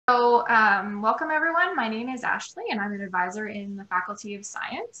Welcome everyone. My name is Ashley and I'm an advisor in the Faculty of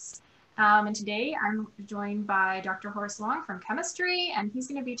Science. And today I'm joined by Dr. Horace Long from chemistry, and he's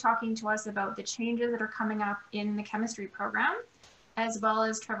going to be talking to us about the changes that are coming up in the chemistry program, as well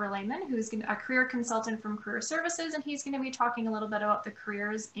as Trevor Lehman, who's a career consultant from Career Services, and he's going to be talking a little bit about the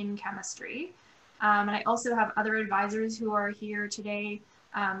careers in chemistry. And I also have other advisors who are here today.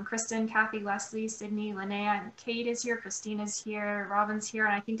 Kristen, Kathy, Leslie, Sydney, Linnea, and Kate is here. Christina's here. Robin's here.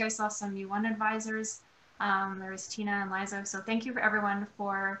 And I think I saw some U1 advisors. There's Tina and Liza. So thank you for everyone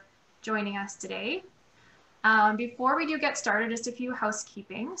for joining us today. Before we do get started, just a few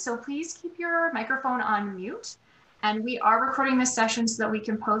housekeeping. So please keep your microphone on mute. And we are recording this session so that we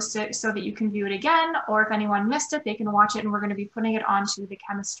can post it so that you can view it again, or if anyone missed it, they can watch it, and we're going to be putting it onto the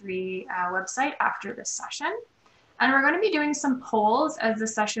chemistry website after this session. And we're going to be doing some polls as the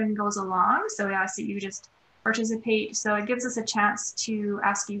session goes along. So we ask that you just participate. So it gives us a chance to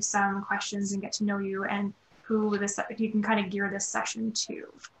ask you some questions and get to know you and who you can kind of gear this session to.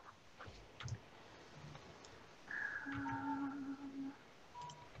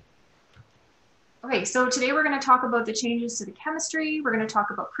 Okay, so today we're going to talk about the changes to the chemistry. We're going to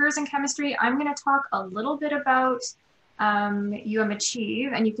talk about careers in chemistry. I'm going to talk a little bit about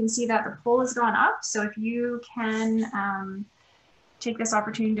Achieve, and you can see that the poll has gone up. So if you can take this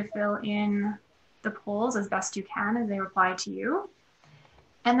opportunity to fill in the polls as best you can as they reply to you.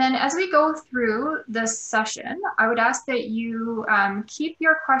 And then as we go through this session, I would ask that you keep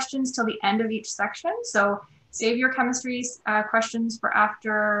your questions till the end of each section. So save your chemistry questions for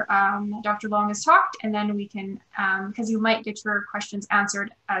after Dr. Long has talked, and then we can, because you might get your questions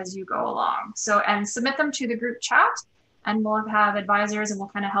answered as you go along. So, and submit them to the group chat, and we'll have advisors and we'll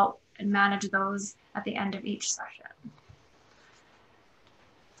kind of help and manage those at the end of each session.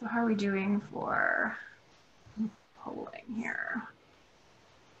 So how are we doing for polling here?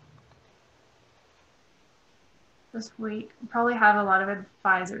 Just wait, we'll probably have a lot of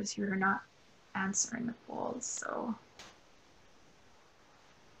advisors who are not answering the polls, so.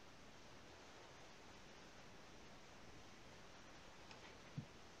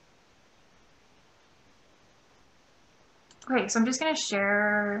 Okay, so I'm just going to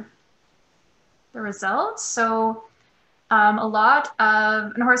share the results. So a lot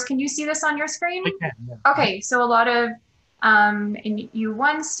of, and Horace, can you see this on your screen? I can, yeah. Okay, so a lot of in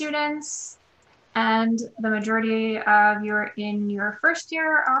U1 students, and the majority of you are in your first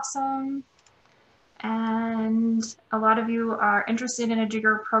year, awesome. And a lot of you are interested in a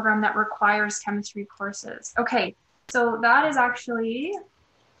degree program that requires chemistry courses. Okay, so that is actually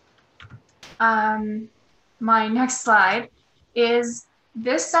my next slide. Is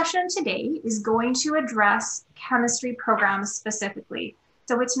this session today is going to address chemistry programs specifically.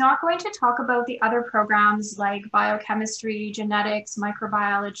 So it's not going to talk about the other programs like biochemistry, genetics,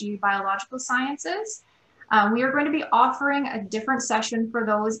 microbiology, biological sciences. We are going to be offering a different session for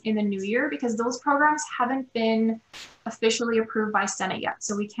those in the new year because those programs haven't been officially approved by Senate yet.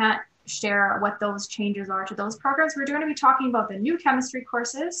 So we can't share what those changes are to those programs. We're going to be talking about the new chemistry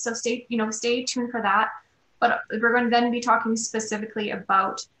courses. So stay tuned for that. But we're going to then be talking specifically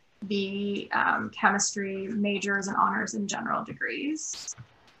about the chemistry majors and honors and general degrees.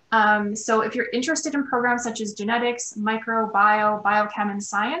 So if you're interested in programs such as genetics, micro, biochem, and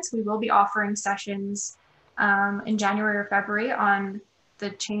science, we will be offering sessions in January or February on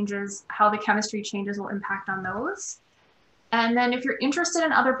the changes, how the chemistry changes will impact on those. And then if you're interested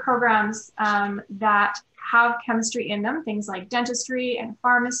in other programs that have chemistry in them, things like dentistry and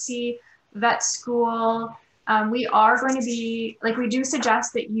pharmacy, vet school, we are going to be, we do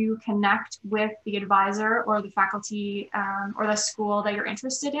suggest that you connect with the advisor or the faculty or the school that you're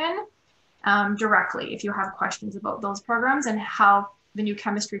interested in directly if you have questions about those programs and how the new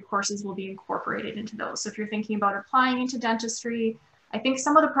chemistry courses will be incorporated into those. So if you're thinking about applying into dentistry, I think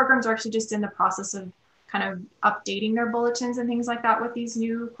some of the programs are actually just in the process of kind of updating their bulletins and things like that with these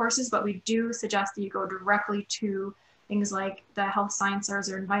new courses, but we do suggest that you go directly to things like the health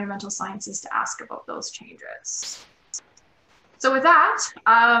sciences or environmental sciences to ask about those changes. So with that,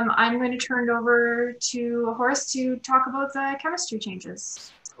 I'm going to turn it over to Horace to talk about the chemistry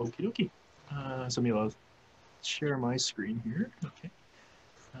changes. Okie dokie. So maybe I'll share my screen here. Okay.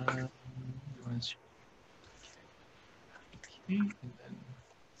 Okay, and then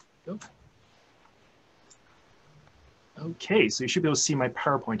go. Okay, so you should be able to see my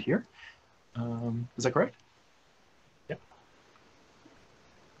PowerPoint here. Is that correct? Yeah.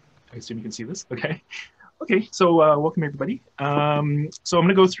 I assume you can see this. Okay. Okay, so welcome everybody. So I'm going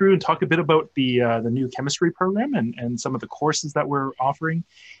to go through and talk a bit about the new chemistry program and some of the courses that we're offering,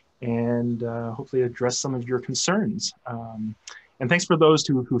 and hopefully address some of your concerns. And thanks for those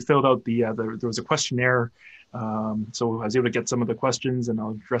who filled out there was a questionnaire. So I was able to get some of the questions, and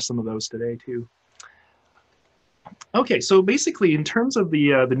I'll address some of those today too. Okay, so basically in terms of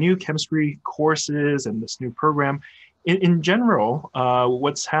the new chemistry courses and this new program, in general,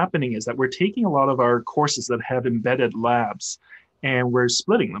 what's happening is that we're taking a lot of our courses that have embedded labs, and we're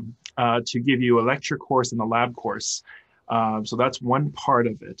splitting them to give you a lecture course and a lab course. So that's one part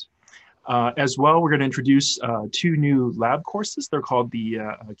of it. As well, we're going to introduce two new lab courses. They're called the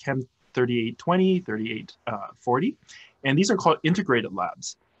Chem 3820, 3840, and these are called integrated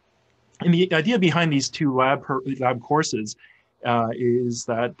labs. And the idea behind these two lab courses is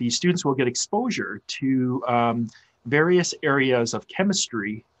that the students will get exposure to various areas of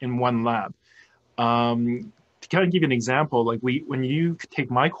chemistry in one lab. To kind of give you an example, like when you take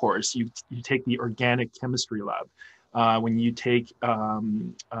my course, you take the organic chemistry lab. When you take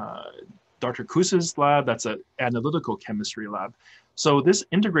Dr. Kusa's lab, that's an analytical chemistry lab. So this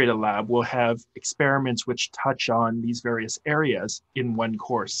integrated lab will have experiments which touch on these various areas in one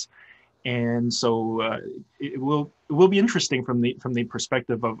course. And so it will be interesting from the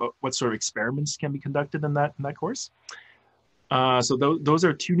perspective of what sort of experiments can be conducted in that course. So those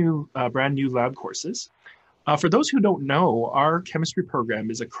are two new brand new lab courses. For those who don't know, our chemistry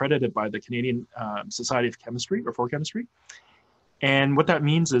program is accredited by the Canadian Society of Chemistry, or for chemistry. And what that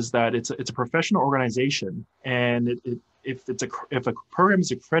means is that it's a professional organization, and if a program is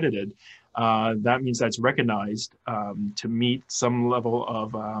accredited, that means that's recognized to meet some level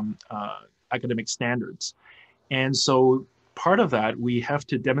of academic standards. And so part of that, we have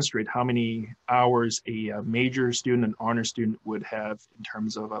to demonstrate how many hours a major student and honor student would have in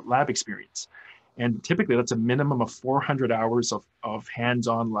terms of lab experience. And typically that's a minimum of 400 hours of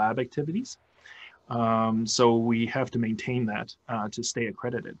hands-on lab activities. So we have to maintain that to stay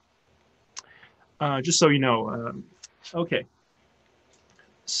accredited. Just so you know, okay.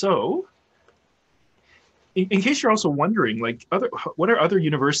 So in case you're also wondering, like what are other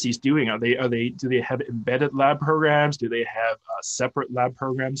universities doing? Do they have embedded lab programs? Do they have separate lab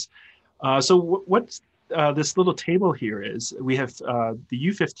programs? So what this little table here is, we have the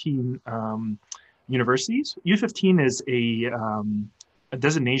U15 universities. U15 is a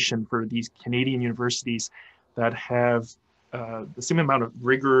designation for these Canadian universities that have the same amount of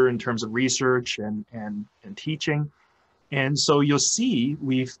rigor in terms of research and teaching. And so you'll see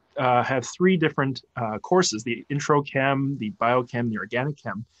we have three different courses: the intro chem, the biochem, the organic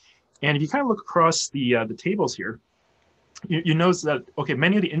chem. And if you kind of look across the tables here, you notice that, okay,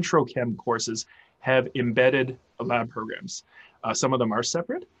 many of the intro chem courses have embedded lab programs. Some of them are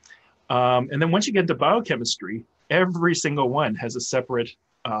separate. And then once you get into biochemistry, every single one has a separate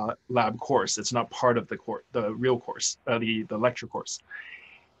lab course. It's not part of the real course, the lecture course.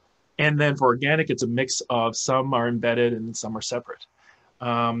 And then for organic, it's a mix of some are embedded and some are separate.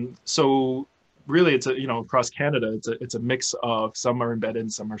 So really, it's across Canada, it's a mix of some are embedded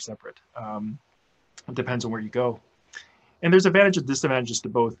and some are separate. It depends on where you go. And there's advantages and disadvantages to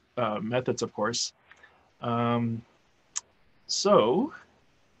both methods, of course. So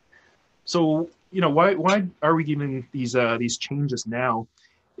why are we giving these changes now?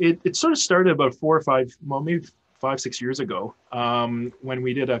 It sort of started about 4 or 5, well, maybe 5, 6 years ago, when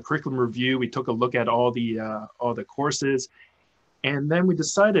we did a curriculum review. We took a look at all the courses, and then we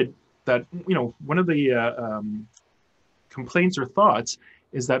decided that one of the complaints or thoughts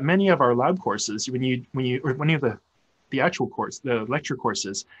is that many of our lab courses, or many of the actual course, the lecture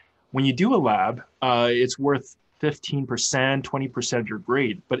courses, when you do a lab, it's worth 15%, 20% of your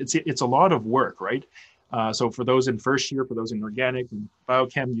grade, but it's a lot of work, right? So for those in first year, for those in organic and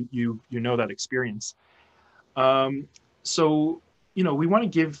biochem, you know that experience. So we want to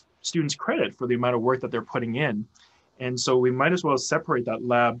give students credit for the amount of work that they're putting in, and so we might as well separate that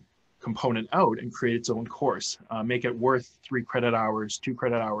lab component out and create its own course, make it worth 3 credit hours, 2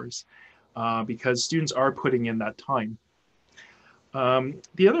 credit hours, because students are putting in that time.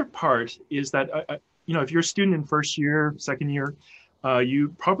 The other part is that if you're a student in first year, second year, you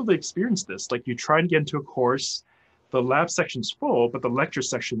probably experienced this. Like, you try to get into a course, the lab section's full, but the lecture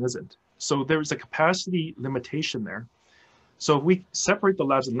section isn't. So there's a capacity limitation there. So if we separate the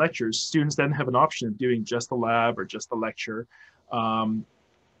labs and lectures, students then have an option of doing just the lab or just the lecture.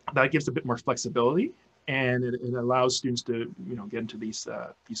 That gives a bit more flexibility, and it allows students to get into these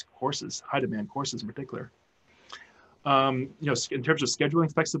courses, high demand courses in particular. In terms of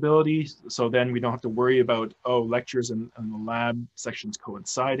scheduling flexibility, so then we don't have to worry about, lectures and the lab sections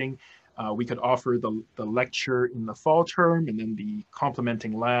coinciding. We could offer the lecture in the fall term and then the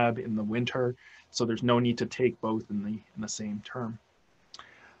complementing lab in the winter. So there's no need to take both in the same term.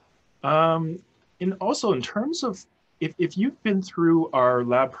 And also in terms of if you've been through our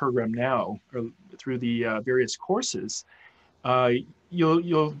lab program now, or through the various courses,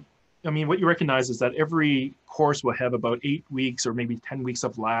 you'll, I mean, what you recognize is that every course will have about 8 weeks or maybe 10 weeks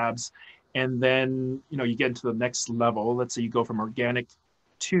of labs. And then, you get into the next level. Let's say you go from organic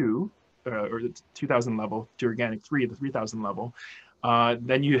 2, or the 2000 level, to organic 3, the 3000 level.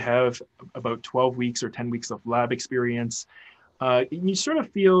 Then you have about 12 weeks or 10 weeks of lab experience. And you sort of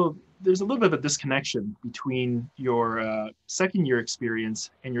feel there's a little bit of a disconnection between your second year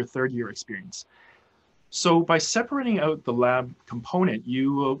experience and your third year experience. So by separating out the lab component,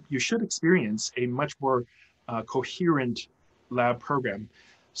 you should experience a much more coherent lab program.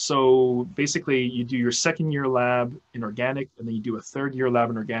 So basically, you do your second year lab in organic, and then you do a third year lab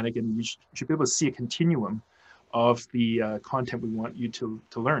in organic, and you should be able to see a continuum of the content we want you to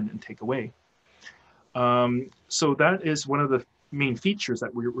learn and take away. So that is one of the main features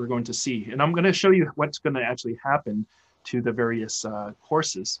that we're going to see. And I'm going to show you what's going to actually happen to the various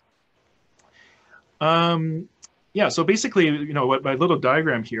courses. Yeah, so basically, what my little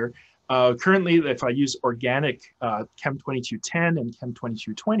diagram here, currently, if I use organic Chem 2210 and Chem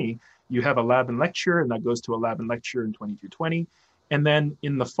 2220, you have a lab and lecture, and that goes to a lab and lecture in 2220. And then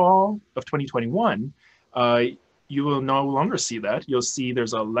in the fall of 2021, you will no longer see that. You'll see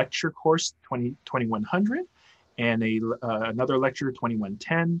there's a lecture course 2100, and another lecture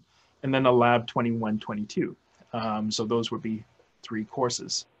 2110, and then a lab 2122. So those would be 3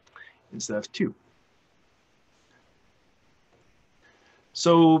 courses instead of 2.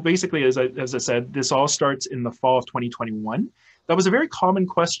 So basically, as I said, this all starts in the fall of 2021. That was a very common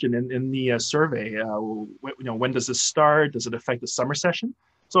question in the survey. When does this start? Does it affect the summer session?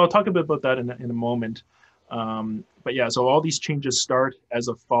 So I'll talk a bit about that in a moment. But yeah, so all these changes start as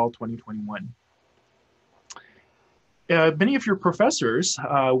of fall 2021. Many of your professors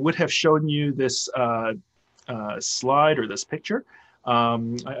would have shown you this slide or this picture.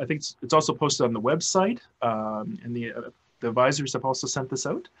 I think it's also posted on the website, and the advisors have also sent this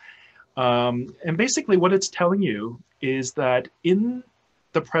out. And basically what it's telling you is that in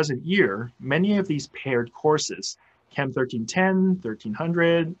the present year, many of these paired courses, Chem 1310,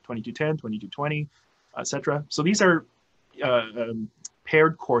 1300, 2210, 2220, etc. So these are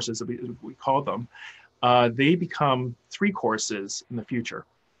paired courses, we call them. They become 3 courses in the future.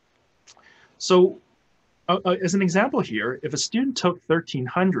 So as an example here, if a student took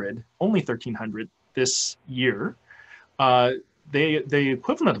 1300, only 1300 this year, the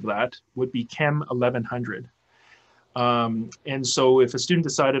equivalent of that would be Chem 1100. And so if a student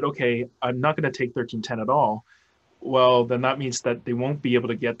decided, okay, I'm not going to take 1310 at all, well, then that means that they won't be able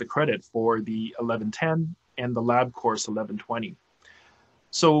to get the credit for the 1110 and the lab course 1120.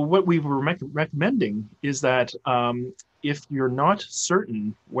 So what we were recommending is that if you're not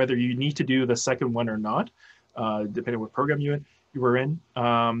certain whether you need to do the second one or not, depending on what program you were in,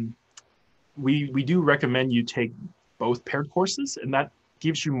 we do recommend you take both paired courses, and that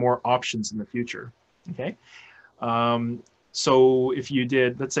gives you more options in the future, okay? So if you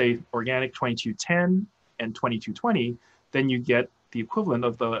did, let's say, organic 2210 and 2220, then you get the equivalent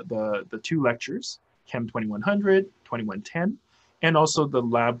of the 2 lectures, Chem 2100, 2110, and also the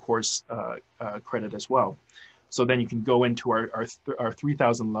lab course credit as well. So then you can go into our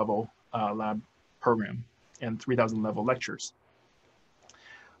 3000 level lab program and 3000 level lectures.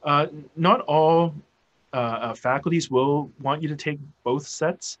 Not all faculties will want you to take both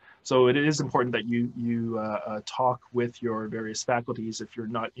sets. So it is important that you talk with your various faculties if you're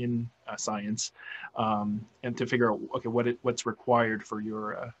not in science, and to figure out, okay, what's required for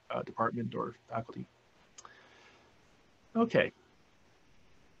your department or faculty. Okay.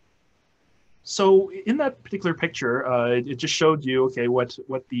 So in that particular picture, it just showed you, okay, what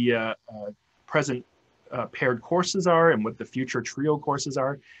the present paired courses are and what the future trio courses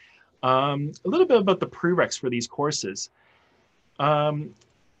are. A little bit about the prereqs for these courses.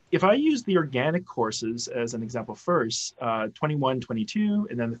 If I use the organic courses as an example first, 2122,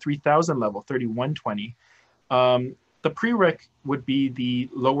 and then the 3000 level, 3120, the prereq would be the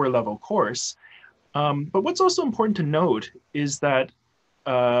lower level course. But what's also important to note is that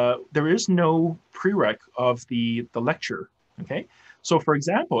there is no prereq of the lecture, okay? So for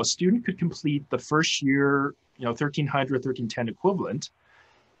example, a student could complete the first year, 1300, 1310 equivalent,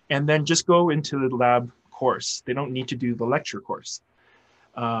 and then just go into the lab course. They don't need to do the lecture course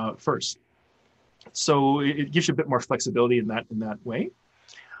first. So it gives you a bit more flexibility in that way.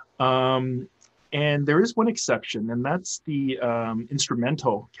 And there is one exception, and that's the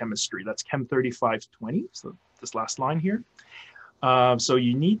instrumental chemistry. That's Chem 3520, so this last line here. So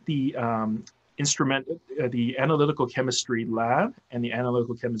you need the the analytical chemistry lab and the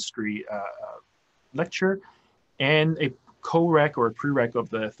analytical chemistry lecture, and a co-req or a prereq of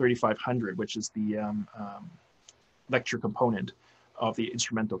the 3500, which is the lecture component of the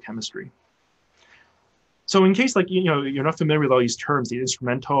instrumental chemistry. So in case you're not familiar with all these terms, the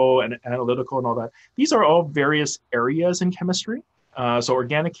instrumental and analytical and all that, these are all various areas in chemistry. So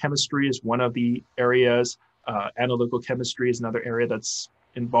organic chemistry is one of the areas. Analytical chemistry is another area that's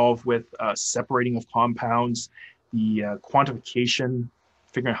involved with separating of compounds, the quantification,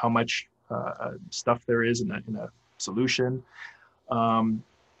 figuring out how much stuff there is in a solution.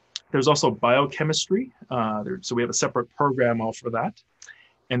 There's also biochemistry. So we have a separate program all for that.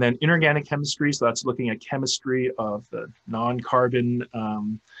 And then inorganic chemistry, so that's looking at chemistry of the non-carbon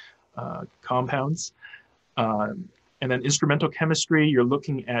compounds. And then instrumental chemistry, you're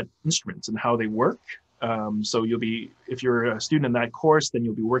looking at instruments and how they work. So you'll be, if you're a student in that course, then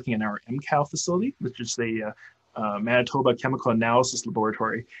you'll be working in our MCAL facility, which is the Manitoba Chemical Analysis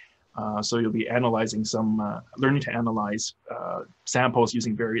Laboratory. So you'll be analyzing learning to analyze samples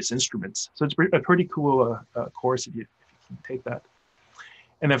using various instruments. So it's a pretty cool course if you can take that.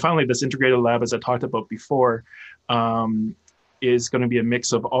 And then finally, this integrated lab, as I talked about before, is going to be a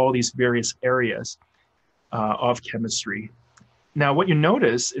mix of all these various areas of chemistry. Now, what you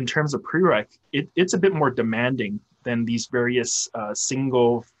notice in terms of prereq, it's a bit more demanding than these various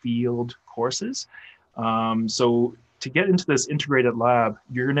single field courses. So to get into this integrated lab,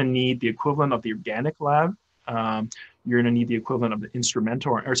 you're going to need the equivalent of the organic lab. You're going to need the equivalent of the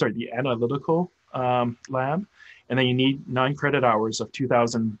instrumental, the analytical lab. And then you need 9 credit hours of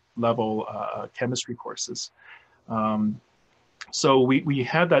 2000 level chemistry courses. So we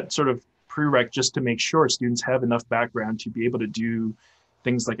have that sort of prereq just to make sure students have enough background to be able to do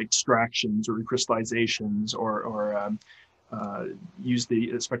things like extractions or recrystallizations or use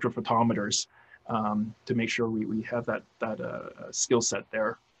the spectrophotometers to make sure we have that skill set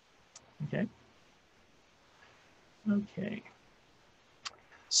there. Okay. Okay.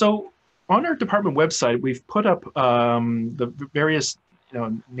 So on our department website, we've put up the various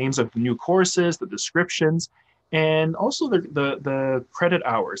names of the new courses, the descriptions, and also the credit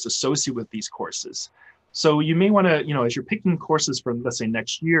hours associated with these courses. So you may want to, as you're picking courses for, let's say,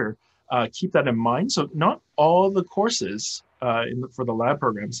 next year, keep that in mind. So not all the courses for the lab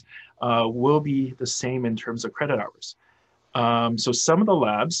programs will be the same in terms of credit hours. So some of the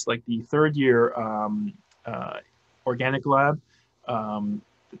labs, like the third year organic lab,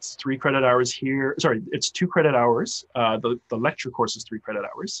 it's 3 credit hours here. Sorry, it's 2 credit hours. The lecture course is 3 credit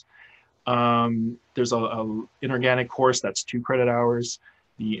hours. There's a inorganic course that's 2 credit hours.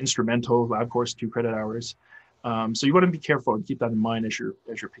 The instrumental lab course, 2 credit hours. So you want to be careful and keep that in mind as you're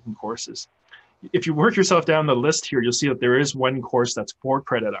picking courses. If you work yourself down the list here, you'll see that there is one course that's 4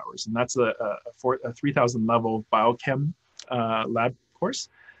 credit hours, and that's a 3000 level biochem lab course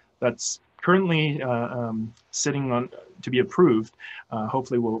that's currently sitting on to be approved.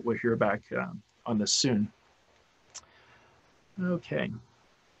 Hopefully we'll hear back on this soon. Okay.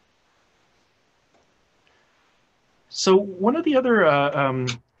 So one of the other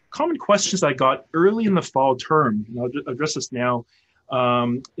common questions I got early in the fall term, and I'll address this now,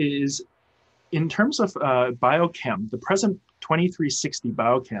 is in terms of biochem, the present 2360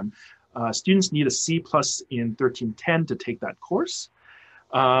 biochem, students need a C+ in 1310 to take that course.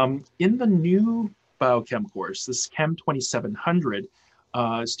 In the new biochem course, this Chem 2700,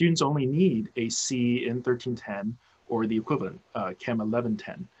 students only need a C in 1310 or the equivalent, Chem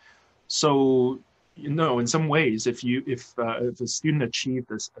 1110. So, in some ways, if a student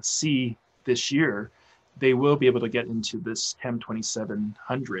achieved a C this year, they will be able to get into this Chem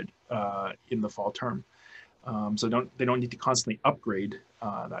 2700 in the fall term. So they don't need to constantly upgrade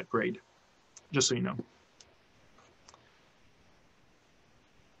that grade, just so you know.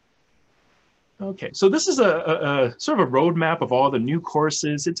 Okay, so this is a sort of a roadmap of all the new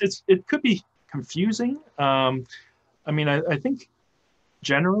courses. It could be confusing. I mean, I think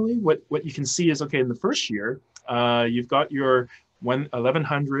generally what you can see is, okay, in the first year, you've got your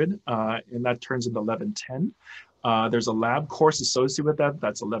 1100, and that turns into 1110. There's a lab course associated with that,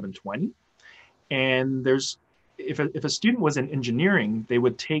 that's 1120. And there's, if a student was in engineering, they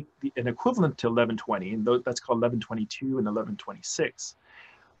would take an equivalent to 1120, and that's called 1122 and 1126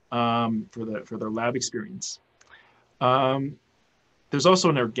 for their lab experience. There's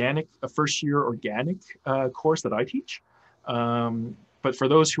also a first year organic course that I teach. But for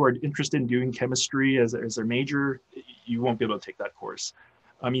those who are interested in doing chemistry as their major, you won't be able to take that course.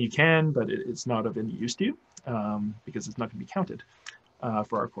 I mean, you can, but it's not of any use to you because it's not going to be counted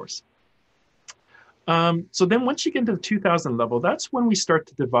for our course. So then once you get into the 2000 level, that's when we start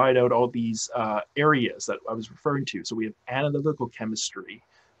to divide out all these areas that I was referring to. So we have analytical chemistry,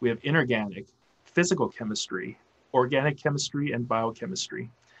 we have inorganic, physical chemistry, organic chemistry and biochemistry.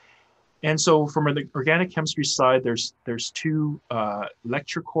 And so from the organic chemistry side, there's two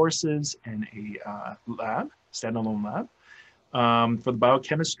lecture courses and a lab, standalone lab. For the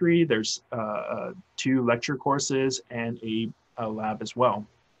biochemistry, there's two lecture courses and a lab as well.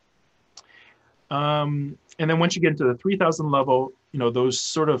 And then once you get into the 3000 level, those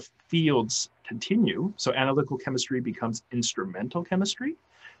sort of fields continue. So analytical chemistry becomes instrumental chemistry.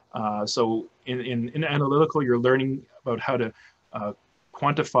 So in analytical, you're learning about how to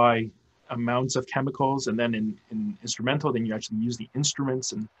quantify amounts of chemicals, and then in instrumental, then you actually use the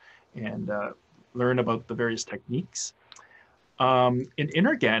instruments and learn about the various techniques. In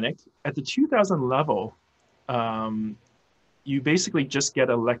inorganic, at the 2000 level, you basically just get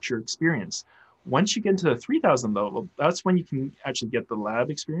a lecture experience. Once you get into the 3000 level, that's when you can actually get the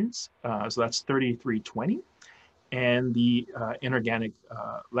lab experience. So that's 3320 and the inorganic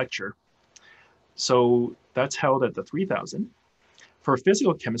lecture. So that's held at the 3000. For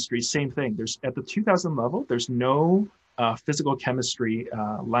physical chemistry, same thing. There's at the 2000 level, there's no physical chemistry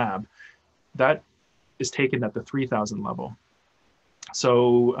lab. That is taken at the 3000 level.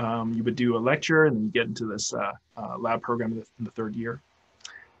 So you would do a lecture and then you get into this lab program in the third year.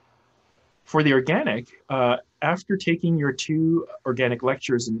 For the organic, after taking your two organic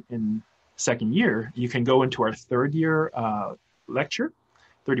lectures in second year, you can go into our third year lecture,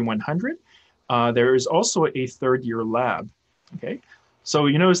 3100. There is also a third year lab, okay? So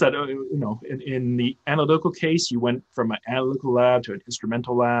you notice that, in the analytical case, you went from an analytical lab to an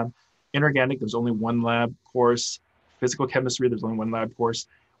instrumental lab. Inorganic, there's only one lab course. Physical chemistry, there's only one lab course.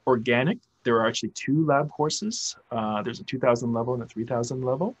 Organic, there are actually two lab courses. There's a 2000 level and a 3000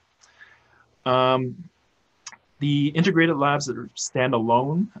 level. The integrated labs that are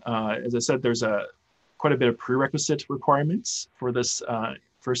standalone, as I said, there's quite a bit of prerequisite requirements for this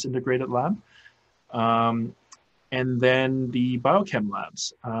first integrated lab. And then the biochem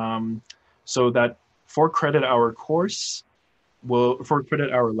labs. So that 4 credit hour course 4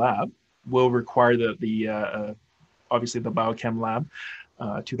 credit hour lab will require the obviously the biochem lab,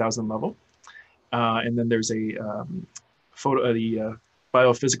 2000 level. And then there's a the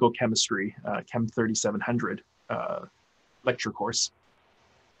biophysical chemistry, Chem 3700 lecture course.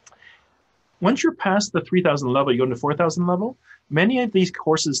 Once you're past the 3000 level, you go into 4000 level. Many of these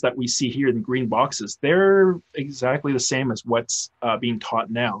courses that we see here in the green boxes, they're exactly the same as what's being taught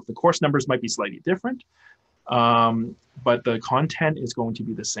now. The course numbers might be slightly different, but the content is going to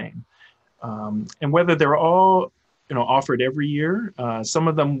be the same. And whether they're all offered every year, some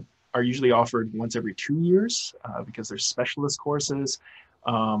of them are usually offered once every 2 years because they're specialist courses.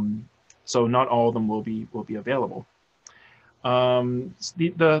 So not all of them will be available.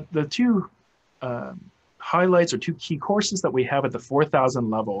 The two highlights or two key courses that we have at the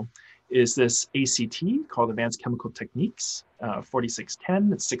 4000 level is this ACT called Advanced Chemical Techniques,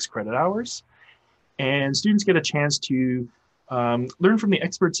 4610, it's 6 credit hours. And students get a chance to learn from the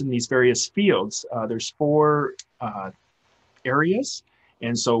experts in these various fields. There's 4 areas.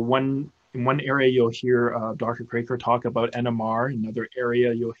 And so in one area, you'll hear Dr. Craker talk about NMR. Another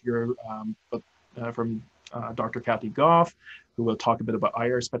area, you'll hear from Dr. Kathy Goff, who will talk a bit about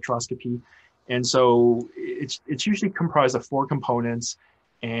IR spectroscopy. And so it's usually comprised of 4 components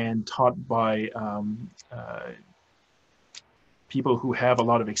and taught by people who have a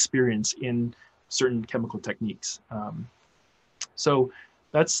lot of experience in certain chemical techniques. So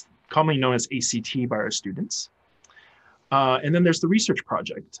that's commonly known as ACT by our students. And then there's the research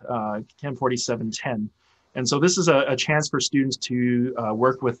project, Chem 4710. And so this is a chance for students to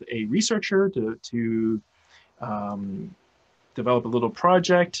work with a researcher to develop a little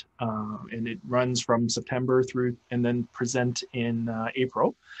project, and it runs from September through, and then present in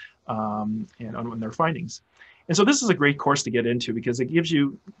April, and on their findings. And so this is a great course to get into because it gives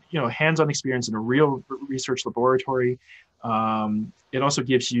you, hands-on experience in a real research laboratory. It also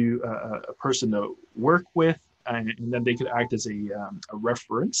gives you a person to work with, and then they could act as a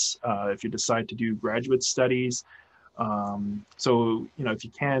reference if you decide to do graduate studies. So, if you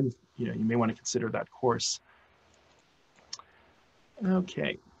can, you may want to consider that course.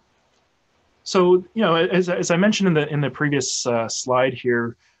 Okay. So, as I mentioned in the previous slide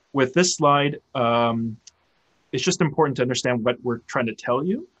here, with this slide, it's just important to understand what we're trying to tell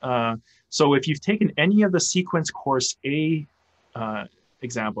you. So if you've taken any of the sequence course A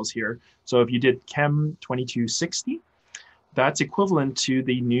examples here, so if you did Chem 2260, that's equivalent to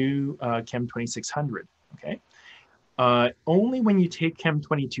the new Chem 2600, okay? Only when you take Chem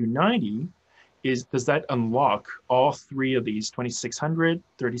 2290 does that unlock all 3 of these 2600,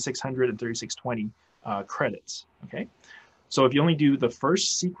 3600, and 3620 credits, okay? So if you only do the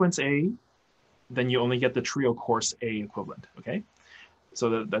first sequence A, then you only get the trio course A equivalent, okay?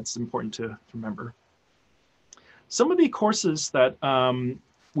 So that's important to remember. Some of the courses that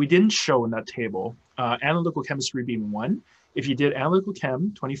we didn't show in that table, analytical chemistry being one. If you did analytical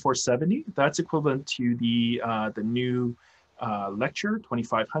chem 2470, that's equivalent to the new lecture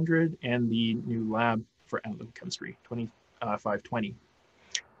 2500 and the new lab for analytical chemistry 2520.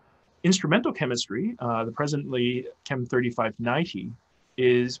 Instrumental chemistry, the presently Chem 3590,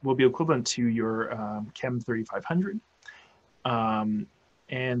 will be equivalent to your Chem 3500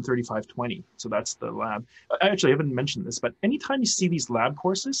 and 3520. So that's the lab. Actually, I haven't mentioned this, but anytime you see these lab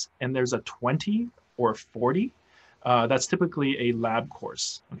courses and there's a 20 or 40, that's typically a lab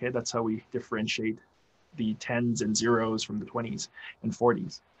course. Okay, that's how we differentiate the 10s and 0s from the 20s and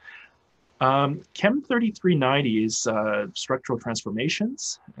 40s. Chem 3390 is structural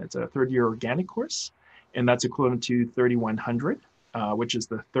transformations. It's a third-year organic course, and that's equivalent to 3100, which is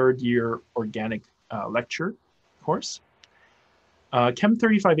the third-year organic lecture course. Chem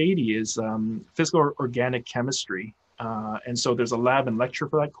 3580 is physical organic chemistry, and so there's a lab and lecture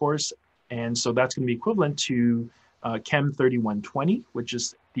for that course, and so that's going to be equivalent to Chem 3120, which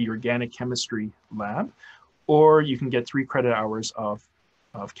is the organic chemistry lab, or you can get 3 credit hours of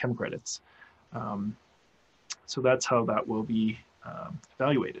chem credits. So that's how that will be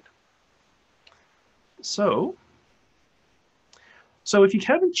evaluated. So if you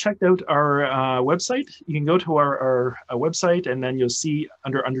haven't checked out our website, you can go to our website, and then you'll see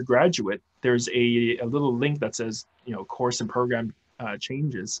under undergraduate, there's a little link that says, course and program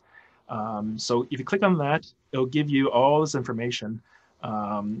changes. So if you click on that, it'll give you all this information.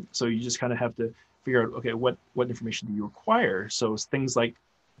 So you just kind of have to figure out, okay, what information do you require? So things like,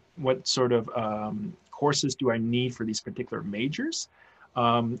 what sort of courses do I need for these particular majors?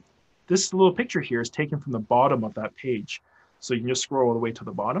 This little picture here is taken from the bottom of that page. So you can just scroll all the way to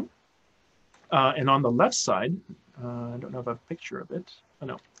the bottom. And on the left side, I don't know if I have a picture of it. Oh,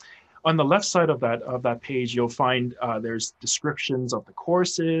 no. On the left side of that page, you'll find there's descriptions of the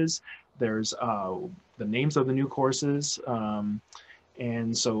courses. There's the names of the new courses.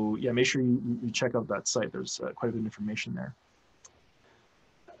 And so, yeah, make sure you check out that site. There's quite a bit of information there.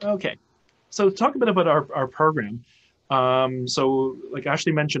 Okay, so talk a bit about our program. So like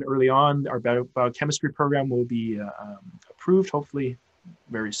Ashley mentioned early on, our biochemistry program will be approved, hopefully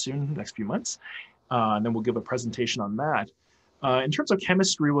very soon, next few months. And then we'll give a presentation on that. In terms of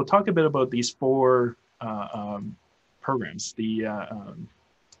chemistry, we'll talk a bit about these 4 programs, the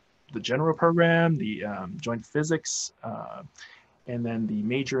general program, the joint physics, and then the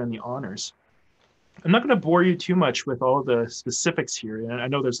major and the honors. I'm not going to bore you too much with all the specifics here, and I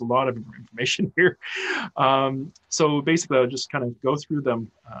know there's a lot of information here. So basically, I'll just kind of go through them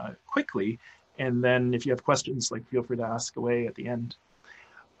quickly, and then if you have questions, like, feel free to ask away at the end.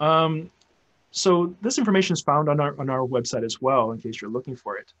 So this information is found on our website as well, in case you're looking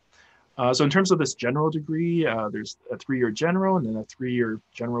for it. So in terms of this general degree, there's a 3-year general and then a 3-year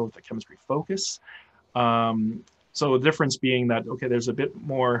general with a chemistry focus. So the difference being that, okay, there's a bit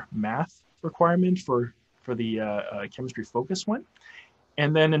more math requirement for the chemistry focus one.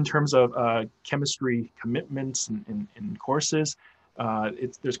 And then in terms of chemistry commitments in courses,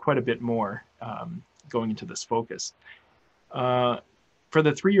 there's quite a bit more going into this focus. For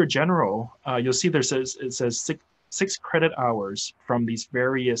the 3-year general, you'll see it says 6 credit hours from these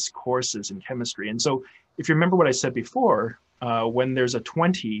various courses in chemistry. And so if you remember what I said before, when there's a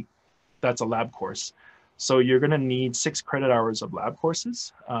 20, that's a lab course. So you're going to need 6 credit hours of lab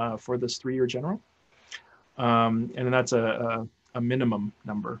courses for this 3-year general. And then that's a minimum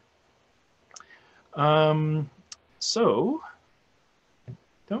number. So I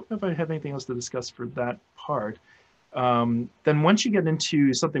don't know if I have anything else to discuss for that part. Then once you get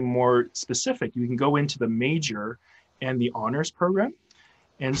into something more specific, you can go into the major and the honors program.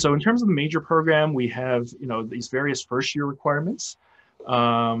 And so in terms of the major program, we have these various first-year requirements.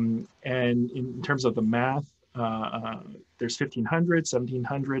 And in terms of the math, there's 1500,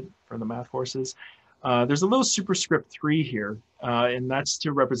 1700 for the math courses. There's a little superscript 3 here, and that's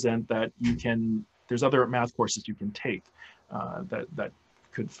to represent that there's other math courses you can take that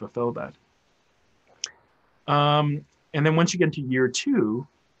could fulfill that. And then once you get into year 2,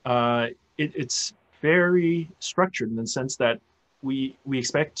 it's very structured in the sense that we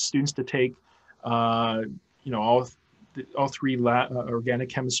expect students to take all 3 organic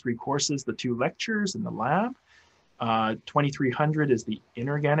chemistry courses, the 2 lectures and the lab. 2300 is the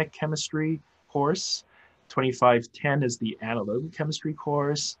inorganic chemistry course. 2510 is the analytical chemistry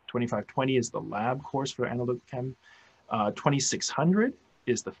course. 2520 is the lab course for analytical chem. 2600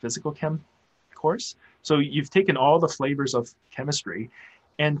 is the physical chem course. So you've taken all the flavors of chemistry,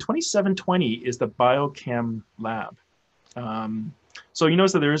 And 2720 is the biochem lab. So you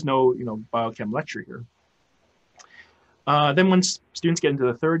notice that there is no, biochem lecture here. Then once students get into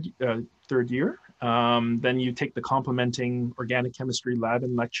the third year, then you take the complementing organic chemistry lab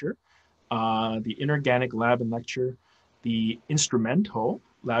and lecture, the inorganic lab and lecture, the instrumental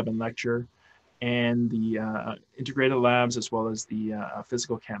lab and lecture, and the integrated labs, as well as the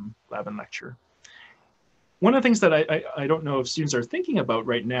physical chem lab and lecture. One of the things that I don't know if students are thinking about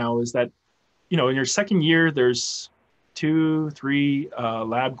right now is that, in your second year, there's 2-3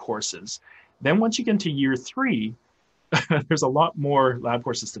 lab courses. Then once you get into year 3, there's a lot more lab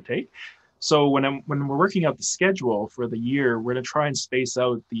courses to take. So when we're working out the schedule for the year, we're going to try and space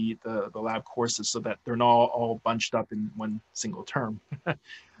out the lab courses so that they're not all bunched up in one single term. that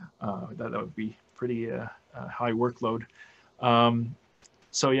would be pretty high workload.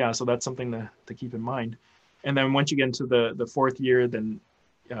 So that's something to keep in mind. And then once you get into the fourth year, then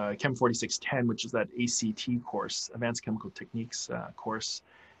Chem 4610, which is that ACT course, Advanced Chemical Techniques course.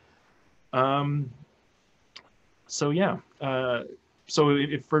 So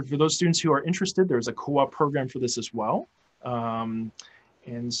if for those students who are interested, there's a co-op program for this as well.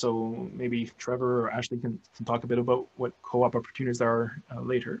 And so maybe Trevor or Ashley can talk a bit about what co-op opportunities there are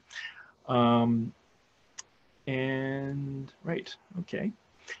later. Okay.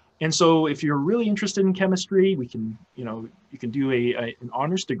 And so if you're really interested in chemistry, we can, you can do an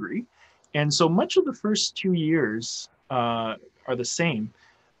honors degree. And so much of the first 2 years are the same.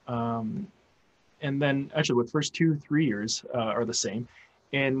 And then actually the first 2-3 years are the same.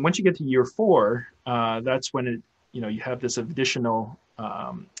 And once you get to year 4, that's when you have this additional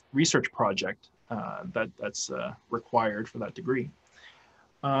research project that's required for that degree.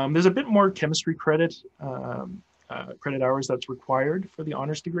 There's a bit more chemistry credit hours that's required for the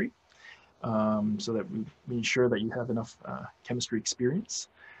honors degree, so that we ensure that you have enough chemistry experience.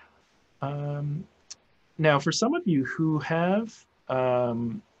 Now, for some of you who have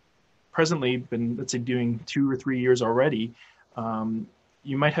presently been, let's say, doing 2 or 3 years already,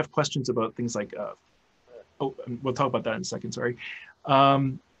 you might have questions about things like, we'll talk about that in a second, sorry.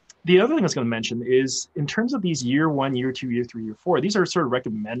 The other thing I was going to mention is in terms of these year 1, year 2, year 3, year 4, these are sort of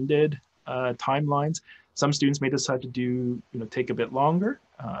recommended timelines. Some students may decide to do, take a bit longer,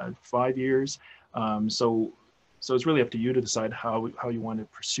 5 years. So it's really up to you to decide how you want to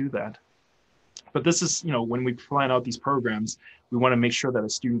pursue that. But this is, when we plan out these programs, we want to make sure that a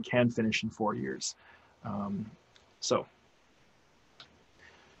student can finish in 4 years.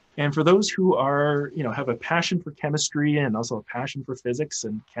 And for those who are, have a passion for chemistry and also a passion for physics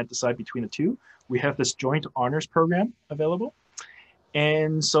and can't decide between the two, we have this joint honors program available.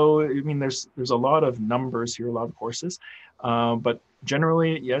 And so, there's a lot of numbers here, a lot of courses, but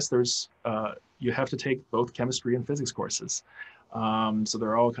generally, yes, you have to take both chemistry and physics courses. So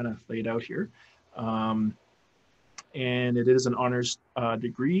they're all kind of laid out here. And it is an honors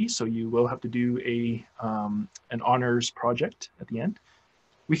degree, so you will have to do an honors project at the end.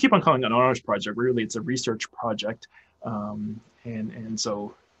 We keep on calling it an honors project. Really, it's a research project. And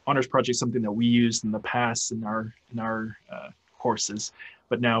so honors project is something that we used in the past in our courses,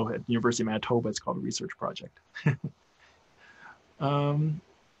 but now at the University of Manitoba, it's called a research project.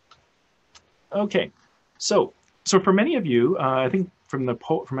 Okay, so for many of you, I think from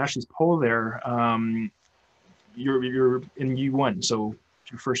Ashley's poll there, you're in U1, so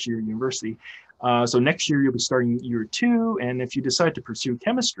your first year of university. So next year you'll be starting year 2, and if you decide to pursue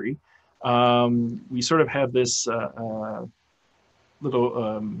chemistry, we sort of have this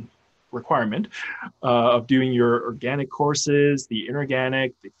little requirement of doing your organic courses, the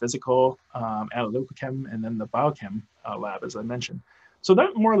inorganic, the physical, analytical chem, and then the biochem lab, as I mentioned. So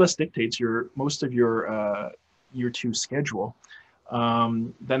that more or less dictates most of your year 2 schedule.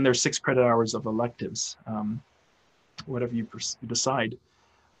 Then there's 6 credit hours of electives, whatever you decide.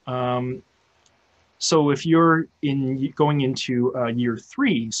 So if you're going into year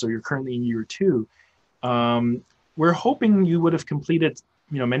 3, so you're currently in year 2, we're hoping you would have completed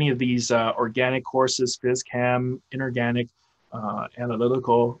many of these organic courses, phys chem, inorganic,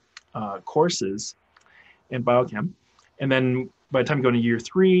 analytical courses, and biochem. And then by the time you go into year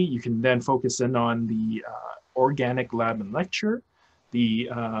 3, you can then focus in on the organic lab and lecture, the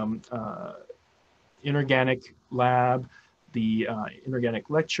inorganic lab, the inorganic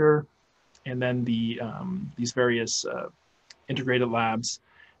lecture, and then these various integrated labs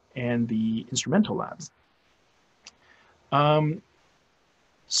and the instrumental labs.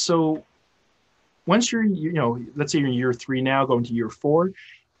 So once you're, let's say you're in year 3 now, going to year 4,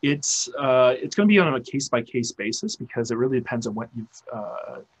 it's going to be on a case-by-case basis because it really depends on what you've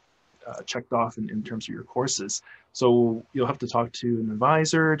checked off in terms of your courses. So you'll have to talk to an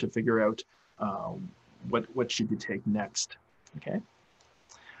advisor to figure out what should you take next, okay?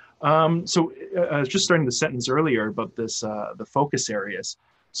 So I was just starting the sentence earlier about this, the focus areas.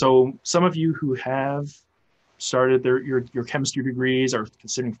 So some of you who have started your chemistry degrees are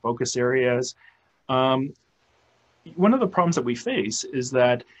considering focus areas. One of the problems that we face is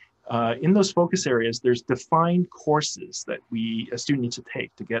that in those focus areas, there's defined courses that a student needs to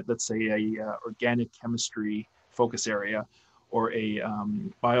take to get, let's say, a organic chemistry focus area or a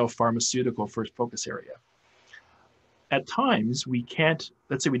biopharmaceutical first focus area. At times, we can't,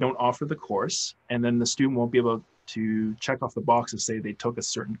 let's say we don't offer the course, and then the student won't be able to check off the box and say they took a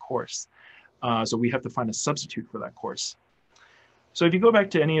certain course. So we have to find a substitute for that course. So if you go back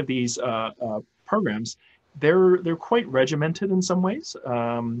to any of these programs, they're quite regimented in some ways.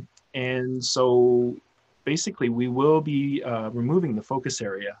 And so basically we will be removing the focus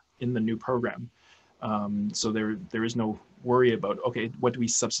area in the new program. So there is no worry about, okay, what do we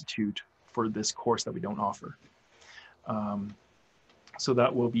substitute for this course that we don't offer? So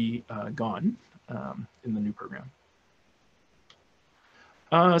that will be gone in the new program.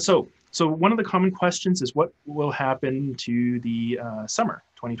 So one of the common questions is what will happen to the summer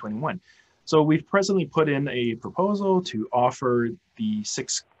 2021? So we've presently put in a proposal to offer the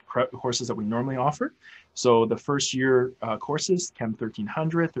 6 courses that we normally offer. So the first year courses, Chem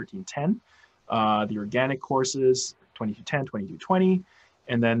 1300, 1310, the organic courses, 2210, 2220,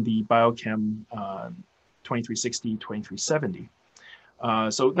 and then the biochem 2360, 2370.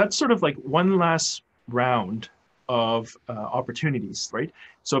 So that's sort of like one last round of opportunities, right?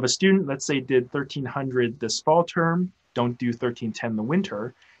 So if a student, let's say, did 1300 this fall term, don't do 1310 the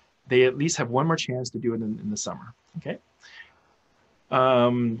winter, they at least have one more chance to do it in the summer, okay?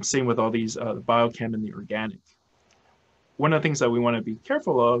 Same with all these, the biochem and the organic. One of the things that we want to be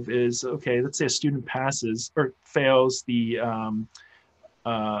careful of is, okay, let's say a student passes or fails the,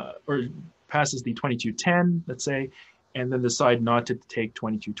 or passes the 2210, let's say, and then decide not to take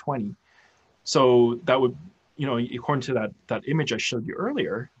 2220. So that would, you know, according to that image I showed you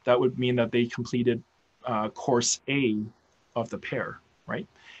earlier, that would mean that they completed course A of the pair, right?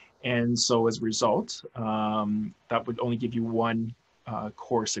 And so as a result, that would only give you one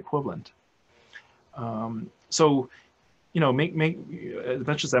course equivalent. So, you know,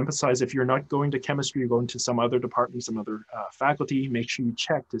 let's just emphasize, if you're not going to chemistry, you're going to some other department, some other faculty, make sure you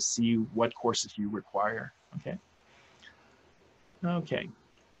check to see what courses you require, okay? Okay.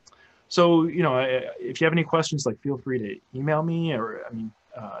 So, you know, if you have any questions, like, feel free to email me, or, I mean,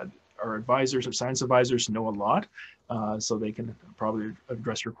 our advisors or science advisors know a lot, so they can probably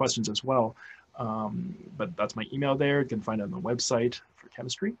address your questions as well. But that's my email there. You can find it on the website for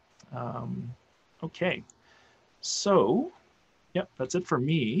chemistry. Okay, so, yep, that's it for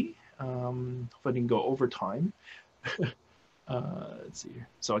me. Hopefully I didn't go over time. Let's see here.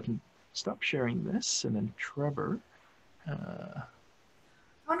 So I can stop sharing this, and then Trevor. I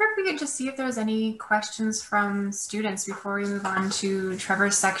wonder if we could just see if there's any questions from students before we move on to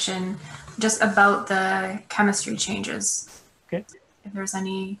Trevor's section, just about the chemistry changes. Okay. If there's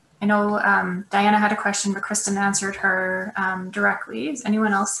any, I know Diana had a question, but Kristen answered her directly. Does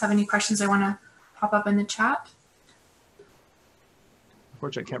anyone else have any questions they want to pop up in the chat?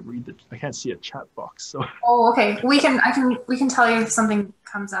 Unfortunately, I can't see a chat box. So. Oh, okay. We can tell you if something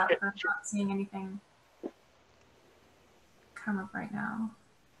comes up. Okay, but I'm not seeing anything come up right now.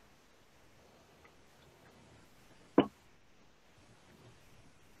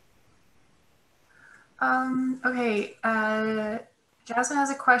 Okay, Jasmine has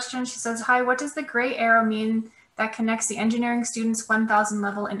a question. She says, hi, what does the gray arrow mean that connects the engineering students 1000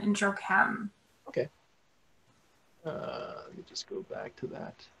 level in intro chem? Okay. Let me just go back to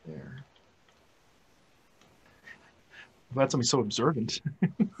that there. I'm glad somebody's so observant.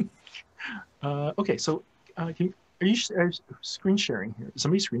 Okay, so are you screen sharing here? Is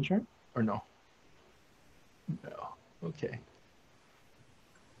somebody screen sharing or no? No, okay.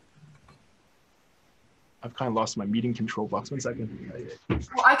 I've kind of lost my meeting control box. 1 second.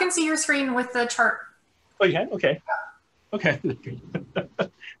 Well, I can see your screen with the chart. Oh, you can? Okay. Okay.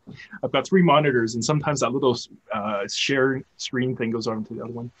 I've got 3 monitors, and sometimes that little share screen thing goes on to the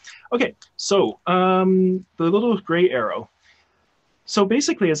other one. Okay, so the little gray arrow. So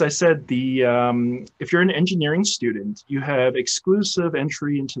basically, as I said, if you're an engineering student, you have exclusive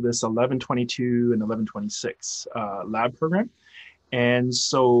entry into this 1122 and 1126 lab program. And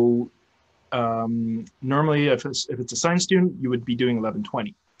so normally, if it's a science student, you would be doing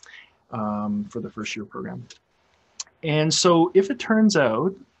 1120 for the first year program. And so if it turns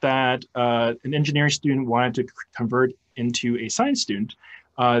out that an engineering student wanted to convert into a science student,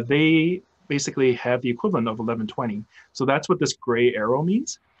 they basically have the equivalent of 1120. So that's what this gray arrow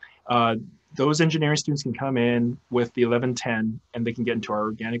means. Those engineering students can come in with the 1110 and they can get into our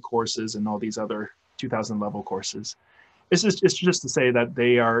organic courses and all these other 2000 level courses. It's just to say that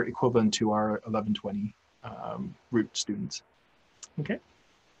they are equivalent to our 1120 root students. Okay.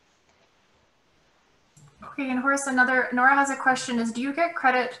 Okay, and Horace, Nora has a question, is do you get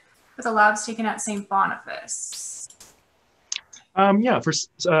credit for the labs taken at St. Boniface? Yeah, I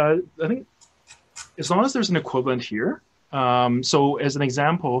think as long as there's an equivalent here. So as an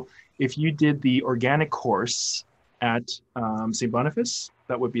example, if you did the organic course at St. Boniface,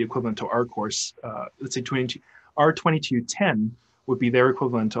 that would be equivalent to our course. Let's say our 2210 would be their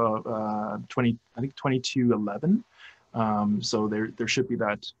equivalent of 2211. So there should be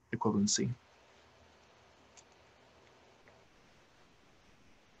that equivalency.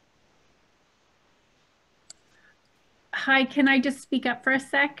 Hi, can I just speak up for a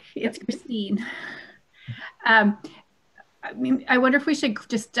sec? It's Christine. I wonder if we should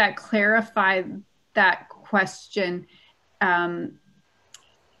just clarify that question and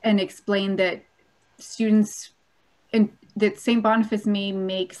explain that students that St. Boniface may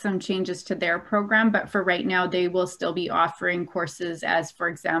make some changes to their program, but for right now, they will still be offering courses as, for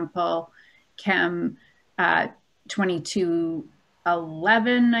example, Chem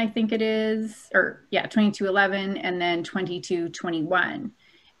 2211, I think it is, or yeah, 2211, and then 2221.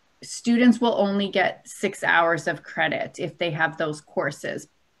 Students will only get 6 hours of credit if they have those courses.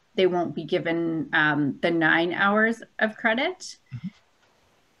 They won't be given the 9 hours of credit,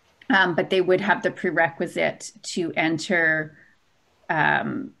 but they would have the prerequisite to enter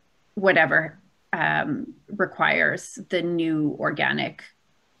whatever requires the new organic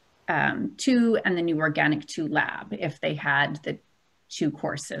 2 and the new organic 2 lab if they had the 2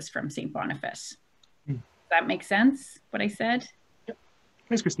 courses from St. Boniface. Does that make sense, what I said? Yep.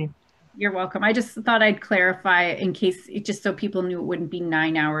 Thanks, Christine. You're welcome. I just thought I'd clarify in case, just so people knew it wouldn't be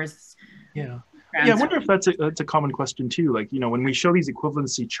 9 hours. Yeah. Yeah, I wonder if that's a common question too. Like, when we show these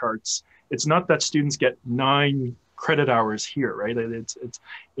equivalency charts, it's not that students get 9 credit hours here, right?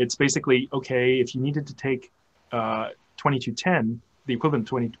 It's basically, okay, if you needed to take 2210, the equivalent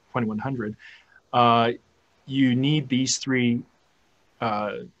 2100, you need these 3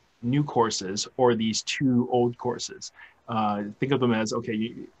 new courses or these 2 old courses. Think of them as,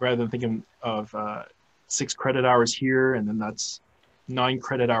 okay, rather than thinking of 6 credit hours here, and then that's 9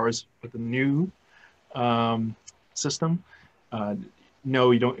 credit hours with the new system.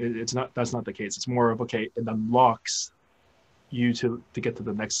 No, you don't. It's not. That's not the case. It's more of, okay, it unlocks you to get to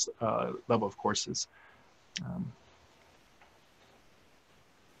the next level of courses.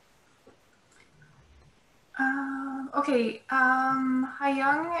 Okay, Young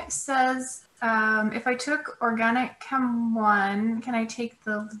says, if I took Organic Chem 1, can I take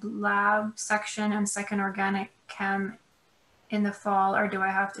the lab section and second Organic Chem in the fall, or do I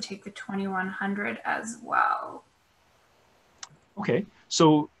have to take the 2100 as well? Okay,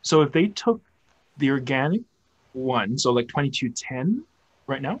 so if they took the organic 1, so like 2210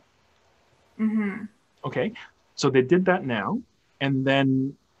 right now? Mm-hmm. Okay, so they did that now, and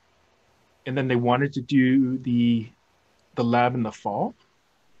then they wanted to do the lab in the fall?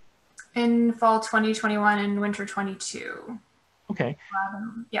 In fall 2021 and winter 22. Okay.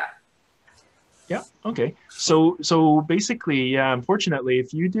 Yeah. Yeah, okay. So basically, yeah, unfortunately,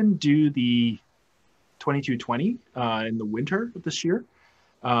 if you didn't do the 2220 in the winter of this year,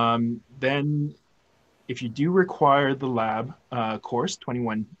 then if you do require the lab course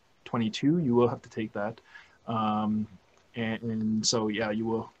 2122, you will have to take that. And so, yeah, you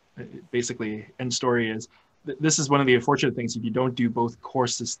will basically, end story is, this is one of the unfortunate things. If you don't do both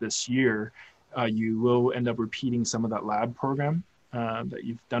courses this year, you will end up repeating some of that lab program that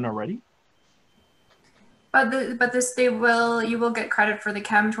you've done already. But you will get credit for the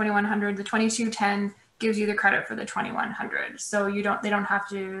Chem 2100. The 2210 gives you the credit for the 2100. So they don't have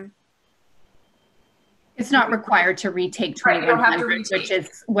to. It's not required to retake 2100, which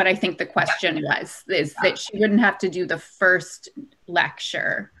is what I think the question was, is that she wouldn't have to do the first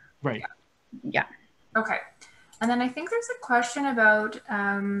lecture. Right. Yeah. Okay. And then I think there's a question about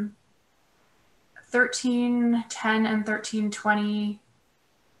 1310 and 1320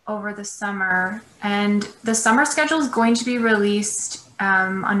 over the summer. And the summer schedule is going to be released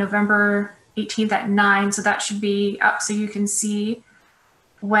on November 18th at 9. So that should be up so you can see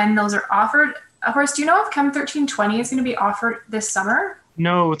when those are offered. Horace, do you know if Chem 1320 is going to be offered this summer?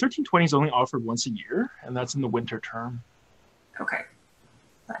 No, 1320 is only offered once a year, and that's in the winter term. Okay.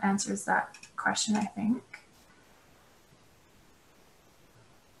 That answers that question, I think.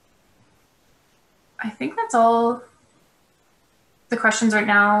 I think that's all the questions right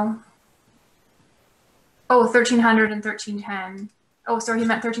now. Oh, 1300 and 1310. Oh, sorry, he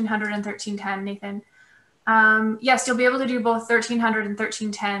meant 1300 and 1310, Nathan. Yes, you'll be able to do both 1300 and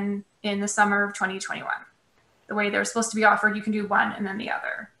 1310 in the summer of 2021. The way they're supposed to be offered, you can do one and then the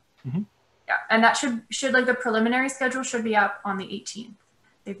other. Mm-hmm. Yeah, and that should like the preliminary schedule should be up on the 18th.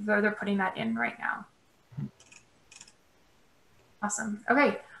 They're putting that in right now. Awesome.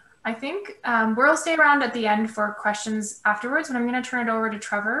 Okay, I think we'll stay around at the end for questions afterwards, but I'm going to turn it over to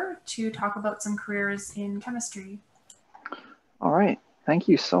Trevor to talk about some careers in chemistry. All right. Thank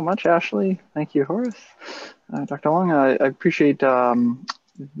you so much, Ashley. Thank you, Horace. Dr. Long, I appreciate the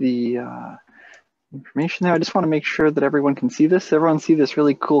information there. I just want to make sure that everyone can see this. Everyone see this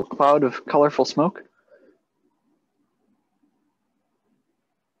really cool cloud of colorful smoke?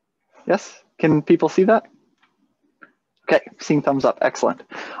 Yes? Can people see that? Okay, seeing thumbs up, excellent.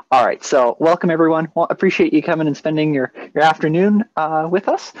 All right, so welcome everyone. Well, appreciate you coming and spending your afternoon with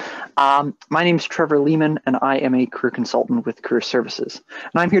us. My name is Trevor Lehman and I am a career consultant with Career Services.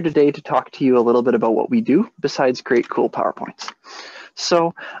 And I'm here today to talk to you a little bit about what we do besides create cool PowerPoints.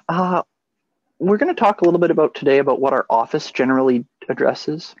 So we're gonna talk a little bit today about what our office generally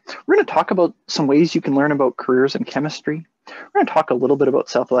addresses. We're gonna talk about some ways you can learn about careers in chemistry. We're going to talk a little bit about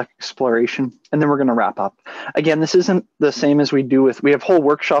self-exploration, and then we're going to wrap up. Again, this isn't the same as we have whole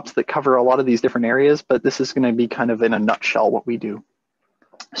workshops that cover a lot of these different areas, but this is going to be kind of in a nutshell what we do.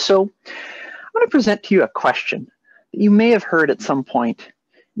 So I'm going to present to you a question that you may have heard at some point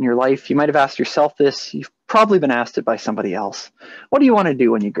in your life. You might have asked yourself this. You've probably been asked it by somebody else. What do you want to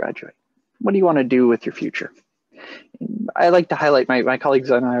do when you graduate? What do you want to do with your future? I like to highlight, my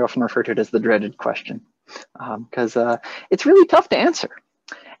colleagues and I often refer to it as the dreaded question. Because it's really tough to answer.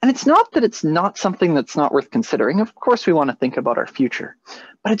 And it's not that it's not something that's not worth considering. Of course, we want to think about our future,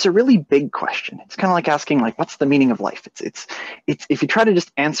 but it's a really big question. It's kind of like asking, like, what's the meaning of life? It's if you try to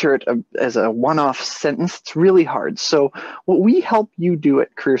just answer it as a one-off sentence, it's really hard. So what we help you do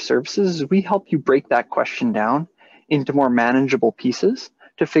at Career Services is we help you break that question down into more manageable pieces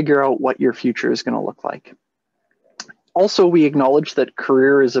to figure out what your future is going to look like. Also, we acknowledge that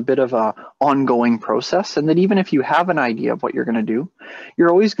career is a bit of an ongoing process, and that even if you have an idea of what you're going to do, you're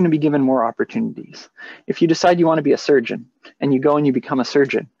always going to be given more opportunities. If you decide you want to be a surgeon and you go and you become a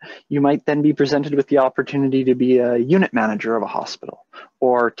surgeon, you might then be presented with the opportunity to be a unit manager of a hospital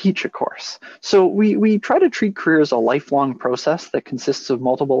or teach a course. So we try to treat career as a lifelong process that consists of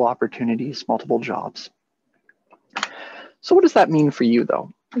multiple opportunities, multiple jobs. So what does that mean for you,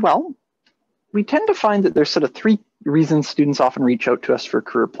 though? Well, we tend to find that there's sort of three reasons students often reach out to us for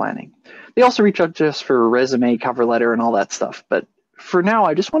career planning. They also reach out to us for a resume, cover letter, and all that stuff. But for now,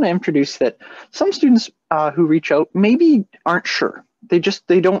 I just want to introduce that some students who reach out maybe aren't sure. They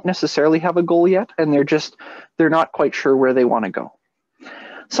don't necessarily have a goal yet, and they're not quite sure where they want to go.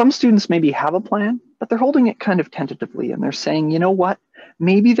 Some students maybe have a plan, but they're holding it kind of tentatively, and they're saying, you know what?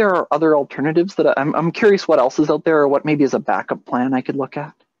 Maybe there are other alternatives that I'm curious what else is out there, or what maybe is a backup plan I could look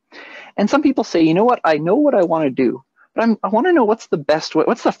at. And some people say, you know what, I know what I want to do, but I want to know what's the best way,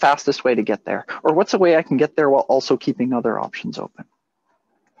 what's the fastest way to get there, or what's a way I can get there while also keeping other options open.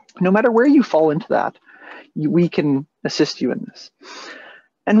 No matter where you fall into that, we can assist you in this.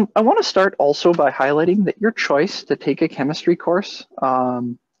 And I want to start also by highlighting that your choice to take a chemistry course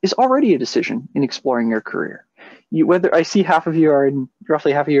is already a decision in exploring your career. Whether I see roughly half of you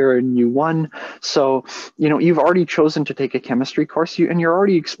are in U1, so you've already chosen to take a chemistry course, and you're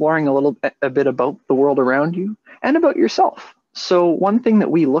already exploring a bit about the world around you and about yourself. So one thing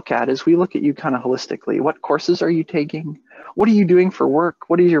that we look at is we look at you kind of holistically. What courses are you taking? What are you doing for work?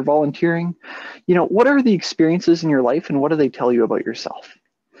 What is your volunteering? What are the experiences in your life, and what do they tell you about yourself?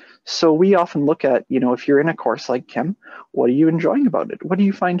 So we often look at, if you're in a course like chem, what are you enjoying about it? What do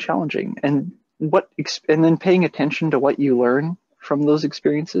you find challenging? And then paying attention to what you learn from those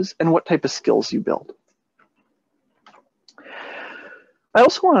experiences and what type of skills you build. I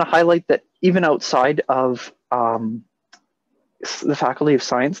also want to highlight that even outside of the Faculty of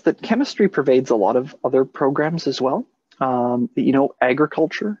Science, that chemistry pervades a lot of other programs as well.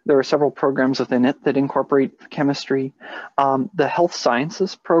 Agriculture, there are several programs within it that incorporate chemistry. The health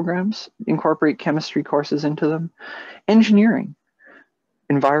sciences programs incorporate chemistry courses into them. Engineering,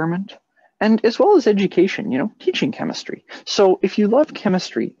 environment, and as well as education, teaching chemistry. So if you love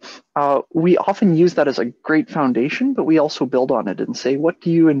chemistry, we often use that as a great foundation, but we also build on it and say, what do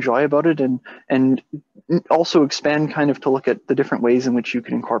you enjoy about it? And also expand kind of to look at the different ways in which you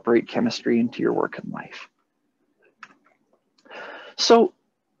can incorporate chemistry into your work and life. So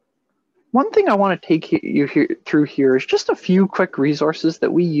one thing I want to take you through here is just a few quick resources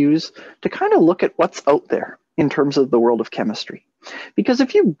that we use to kind of look at what's out there in terms of the world of chemistry. Because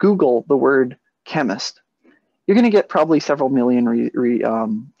if you Google the word chemist, you're going to get probably several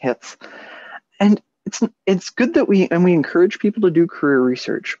million hits. And it's good that we encourage people to do career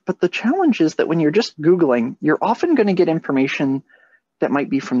research, but the challenge is that when you're just Googling, you're often going to get information that might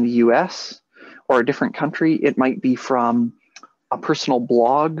be from the US or a different country. It might be from a personal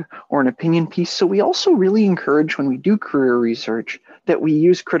blog or an opinion piece. So we also really encourage, when we do career research, that we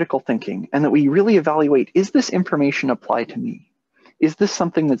use critical thinking and that we really evaluate, is this information apply to me? Is this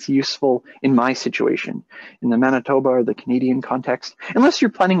something that's useful in my situation, in the Manitoba or the Canadian context? Unless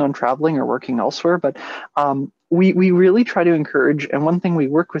you're planning on traveling or working elsewhere, but we really try to encourage, and one thing we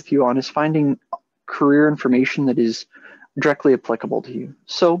work with you on is finding career information that is directly applicable to you.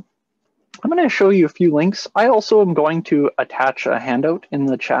 So I'm going to show you a few links. I also am going to attach a handout in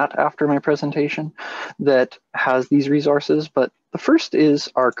the chat after my presentation that has these resources, but the first is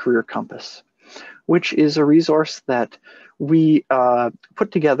our Career Compass, which is a resource that we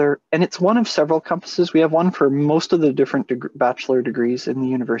put together, and it's one of several compasses. We have one for most of the different bachelor degrees in the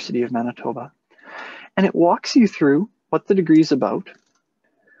University of Manitoba. And it walks you through what the degree is about.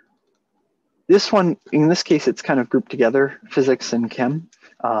 This one, in this case, it's kind of grouped together, physics and chem,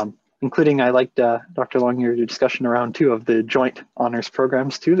 including, I liked Dr. Long, your discussion around too of the joint honors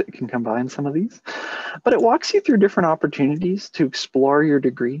programs too, that can combine some of these. But it walks you through different opportunities to explore your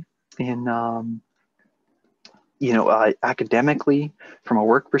degree in academically, from a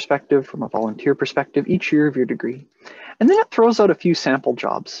work perspective, from a volunteer perspective, each year of your degree. And then it throws out a few sample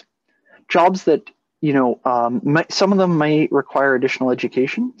jobs that, some of them might require additional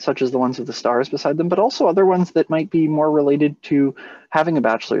education, such as the ones with the stars beside them, but also other ones that might be more related to having a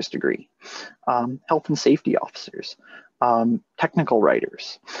bachelor's degree, health and safety officers, technical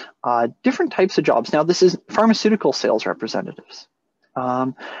writers, different types of jobs. Now, this is pharmaceutical sales representatives.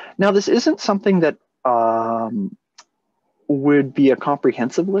 Now, this isn't something that would be a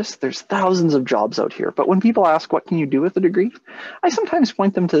comprehensive list. There's thousands of jobs out here, but when people ask, what can you do with a degree? I sometimes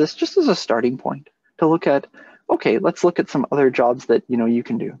point them to this just as a starting point to look at, okay, let's look at some other jobs that you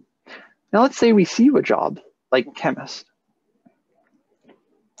can do. Now, let's say we see a job like chemist.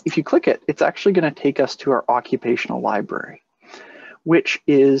 If you click it, it's actually going to take us to our occupational library, which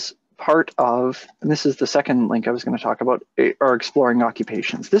is part of, and this is the second link I was going to talk about, are exploring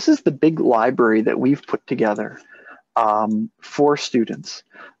occupations. This is the big library that we've put together for students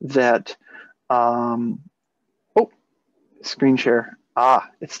that, screen share.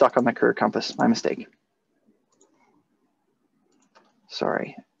 It's stuck on the Career Compass, my mistake.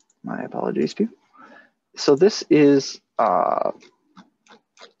 Sorry, my apologies to you. So this is, I'll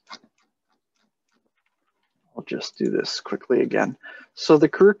just do this quickly again. So the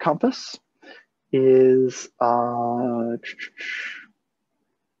Career Compass is,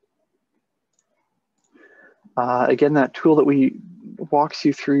 again, that tool that walks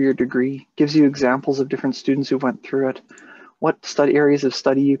you through your degree, gives you examples of different students who went through it, what areas of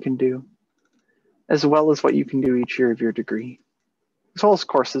study you can do, as well as what you can do each year of your degree, as well as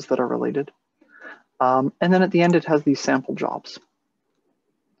courses that are related. And then at the end, it has these sample jobs.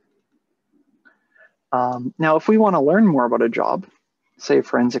 Now, if we want to learn more about a job, say a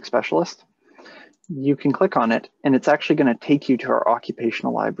forensic specialist, you can click on it, and it's actually going to take you to our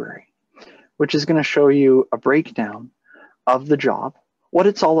occupational library, which is going to show you a breakdown of the job, what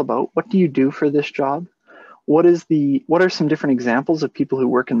it's all about, what do you do for this job, what are some different examples of people who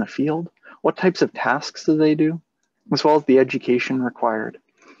work in the field, what types of tasks do they do, as well as the education required,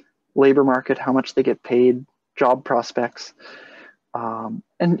 labor market, how much they get paid, job prospects,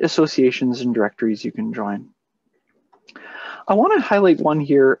 and associations and directories you can join. I want to highlight one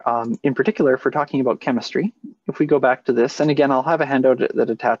here in particular for talking about chemistry. If we go back to this, and again, I'll have a handout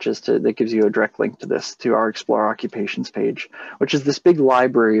that gives you a direct link to this, to our Explore Occupations page, which is this big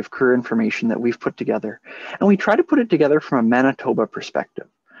library of career information that we've put together. And we try to put it together from a Manitoba perspective,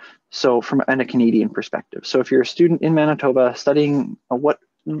 and a Canadian perspective. So if you're a student in Manitoba studying, what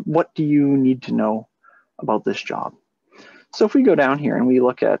do you need to know about this job? So if we go down here and we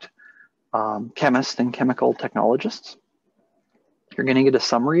look at chemists and chemical technologists, you're going to get a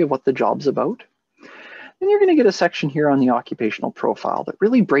summary of what the job's about. Then you're going to get a section here on the occupational profile that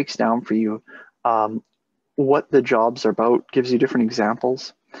really breaks down for you what the jobs are about, gives you different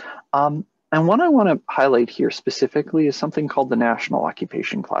examples. And what I want to highlight here specifically is something called the National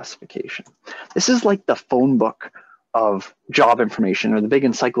Occupation Classification. This is like the phone book of job information, or the big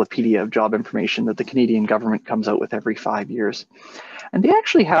encyclopedia of job information that the Canadian government comes out with every 5 years. And they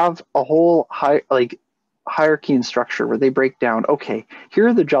actually have a whole hierarchy and structure where they break down, okay, here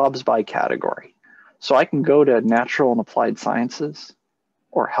are the jobs by category. So I can go to natural and applied sciences,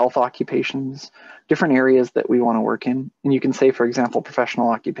 or health occupations, different areas that we want to work in. And you can say, for example, professional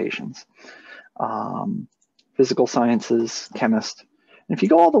occupations, physical sciences, chemist. And if you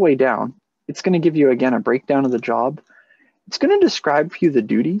go all the way down, it's going to give you, again, a breakdown of the job. It's going to describe for you the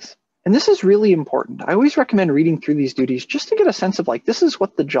duties. And this is really important. I always recommend reading through these duties just to get a sense of like, this is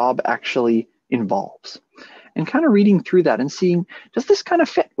what the job actually involves. And kind of reading through that and seeing, does this kind of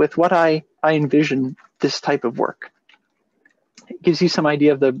fit with what I envision this type of work? It gives you some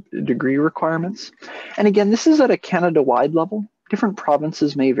idea of the degree requirements. And again, this is at a Canada-wide level. Different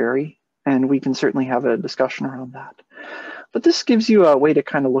provinces may vary, and we can certainly have a discussion around that. But this gives you a way to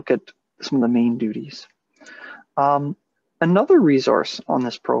kind of look at some of the main duties. Another resource on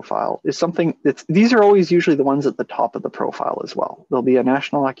this profile is something these are always usually the ones at the top of the profile as well. There'll be a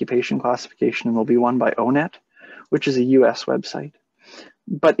national occupation classification, and there'll be one by ONET, which is a US website.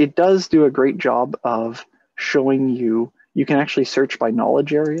 But it does do a great job of showing you can actually search by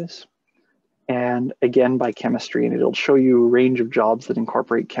knowledge areas, and again by chemistry, and it'll show you a range of jobs that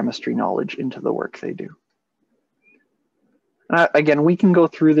incorporate chemistry knowledge into the work they do. Again, we can go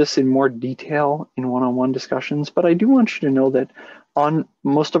through this in more detail in one-on-one discussions, but I do want you to know that on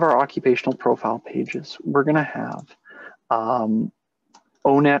most of our occupational profile pages, we're going to have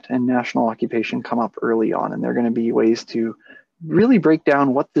ONET and National Occupation come up early on, and they're going to be ways to really break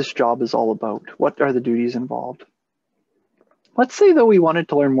down what this job is all about. What are the duties involved? Let's say, though, we wanted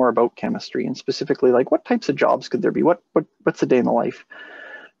to learn more about chemistry, and specifically, like, what types of jobs could there be? What's a day in the life?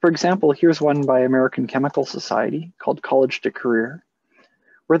 For example, here's one by American Chemical Society called College to Career,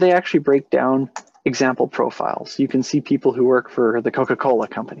 where they actually break down example profiles. You can see people who work for the Coca-Cola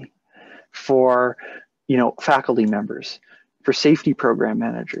company, for faculty members, for safety program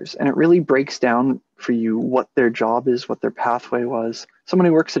managers, and it really breaks down for you what their job is, what their pathway was. Someone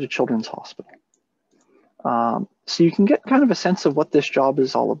who works at a children's hospital. So you can get kind of a sense of what this job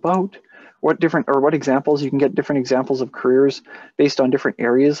is all about. What examples, you can get different examples of careers based on different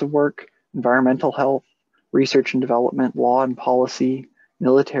areas of work: environmental health, research and development, law and policy,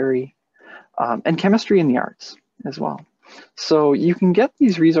 military, and chemistry and the arts as well. So you can get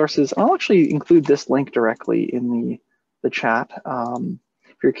these resources. I'll actually include this link directly in the chat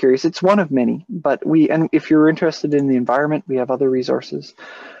if you're curious. It's one of many, but and if you're interested in the environment, we have other resources.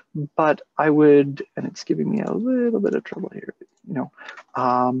 But I would, and it's giving me a little bit of trouble here,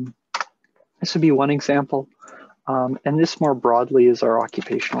 this would be one example, and this more broadly is our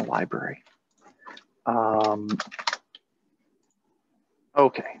occupational library.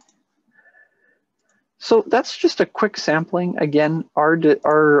 Okay, so that's just a quick sampling. Again, our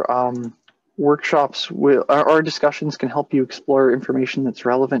workshops, our discussions can help you explore information that's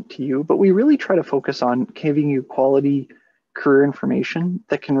relevant to you, but we really try to focus on giving you quality career information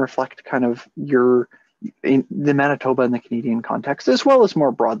that can reflect kind of in the Manitoba and the Canadian context, as well as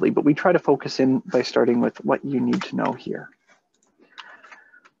more broadly, but we try to focus in by starting with what you need to know here.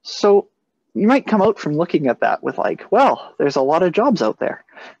 So you might come out from looking at that with like, well, there's a lot of jobs out there.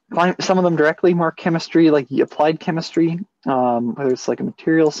 Some of them directly more chemistry, like applied chemistry, whether it's like a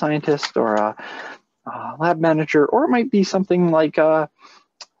material scientist or a lab manager, or it might be something like a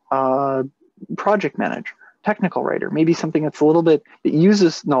project manager, technical writer, maybe something that's a little bit, that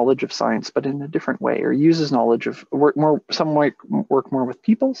uses knowledge of science, but in a different way, or uses knowledge of work more. Some might work more with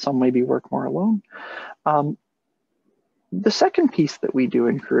people, some maybe work more alone. The second piece that we do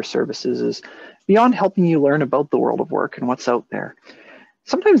in career services is beyond helping you learn about the world of work and what's out there.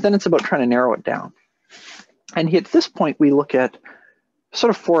 Sometimes then it's about trying to narrow it down. And at this point, we look at sort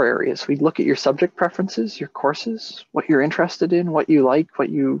of 4 areas. We look at your subject preferences, your courses, what you're interested in, what you like, what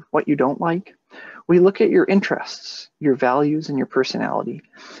you don't like. We look at your interests, your values, and your personality.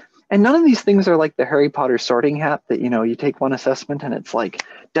 And none of these things are like the Harry Potter sorting hat that, you take one assessment and it's like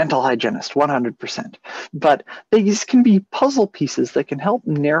dental hygienist, 100%. But these can be puzzle pieces that can help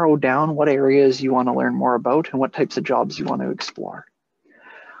narrow down what areas you want to learn more about and what types of jobs you want to explore.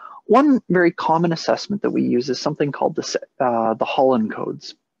 One very common assessment that we use is something called the Holland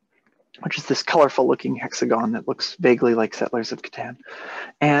Codes, which is this colorful looking hexagon that looks vaguely like Settlers of Catan.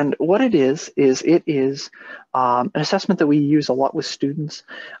 And what it is an assessment that we use a lot with students.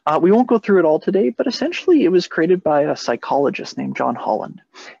 We won't go through it all today, but essentially it was created by a psychologist named John Holland.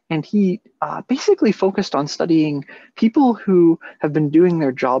 And he basically focused on studying people who have been doing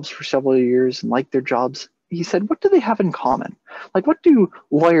their jobs for several years and like their jobs. He said, what do they have in common? Like, what do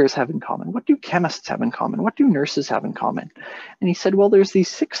lawyers have in common? What do chemists have in common? What do nurses have in common? And he said, well, there's these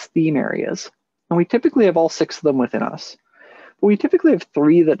 6 theme areas, and we typically have all 6 of them within us. we typically have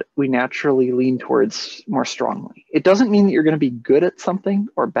three that we naturally lean towards more strongly. It doesn't mean that you're going to be good at something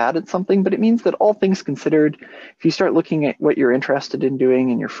or bad at something, but it means that all things considered, if you start looking at what you're interested in doing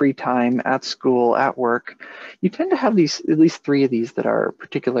in your free time, at school, at work, you tend to have these, at least three of these that are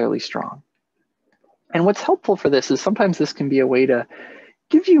particularly strong. And what's helpful for this is sometimes this can be a way to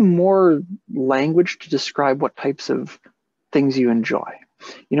give you more language to describe what types of things you enjoy.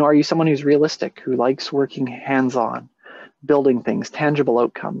 You know, are you someone who's realistic, who likes working hands-on, building things, tangible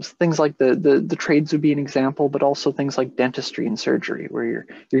outcomes? Things like the trades would be an example, but also things like dentistry and surgery, where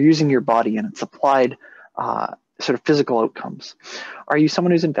you're using your body and it's applied sort of physical outcomes. Are you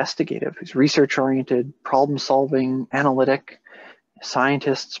someone who's investigative, who's research-oriented, problem-solving, analytic,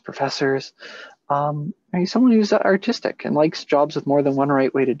 scientists, professors? Are you someone who's artistic and likes jobs with more than one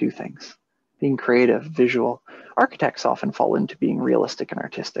right way to do things? Being creative, visual. Architects often fall into being realistic and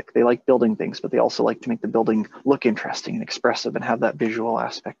artistic. They like building things, but they also like to make the building look interesting and expressive and have that visual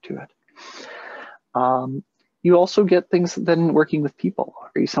aspect to it. You also get things then working with people.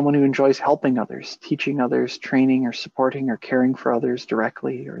 Are you someone who enjoys helping others, teaching others, training or supporting or caring for others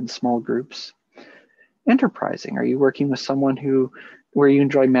directly or in small groups? Enterprising. Are you working with someone where you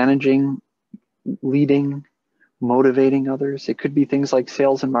enjoy managing, leading, motivating others? It could be things like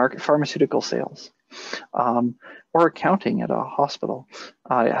sales and pharmaceutical sales, or accounting at a hospital.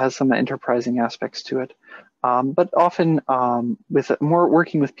 It has some enterprising aspects to it, but often with more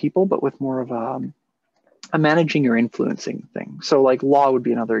working with people, but with more of a managing or influencing thing. So like law would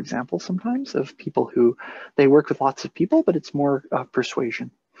be another example sometimes of people who they work with lots of people, but it's more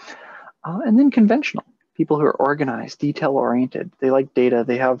persuasion. And then conventional, people who are organized, detail oriented. They like data.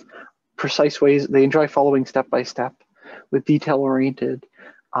 They have precise ways. They enjoy following step by step with detail oriented.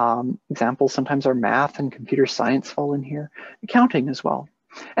 Examples sometimes are math and computer science fall in here, accounting as well.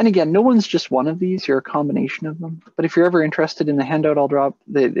 And again, no one's just one of these, you're a combination of them. But if you're ever interested in the handout I'll drop,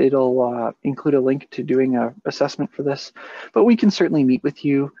 it'll include a link to doing an assessment for this. But we can certainly meet with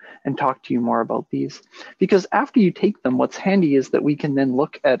you and talk to you more about these. Because after you take them, what's handy is that we can then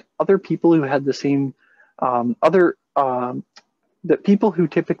look at other people who had the same, that people who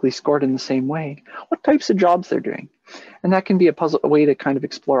typically scored in the same way, what types of jobs they're doing. And that can be a way to kind of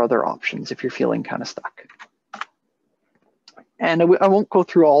explore other options if you're feeling kind of stuck. And I won't go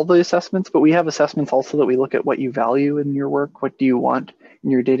through all the assessments, but we have assessments also that we look at what you value in your work, what do you want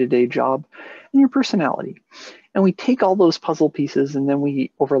in your day-to-day job, and your personality. And we take all those puzzle pieces and then we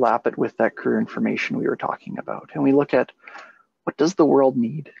overlap it with that career information we were talking about. And we look at what does the world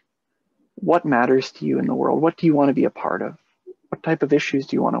need? What matters to you in the world? What do you want to be a part of? What type of issues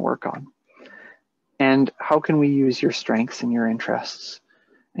do you want to work on? And how can we use your strengths and your interests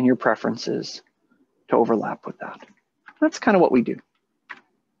and your preferences to overlap with that? That's kind of what we do.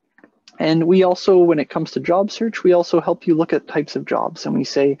 And we also, when it comes to job search, we also help you look at types of jobs. And we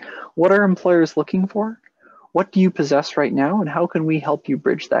say, what are employers looking for? What do you possess right now? And how can we help you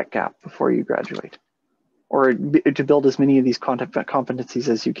bridge that gap before you graduate? Or to build as many of these competencies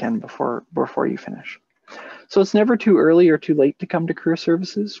as you can before you finish. So it's never too early or too late to come to Career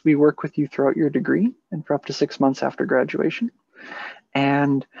Services. We work with you throughout your degree and for up to 6 months after graduation.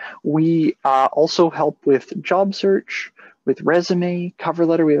 And we also help with job search, with resume, cover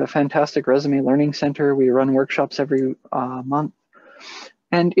letter. We have a fantastic resume learning center. We run workshops every month,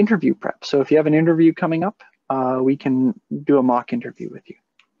 and interview prep. So if you have an interview coming up, we can do a mock interview with you.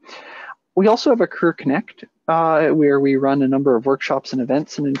 We also have a Career Connect, where we run a number of workshops and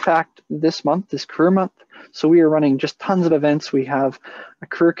events. And in fact, this month is Career Month. So we are running just tons of events. We have a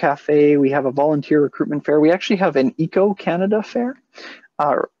career cafe. We have a volunteer recruitment fair. We actually have an Eco Canada fair,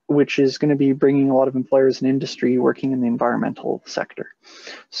 which is going to be bringing a lot of employers and industry working in the environmental sector.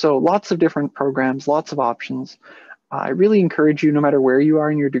 So lots of different programs, lots of options. I really encourage you, no matter where you are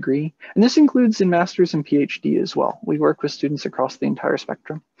in your degree, and this includes in master's and PhD as well. We work with students across the entire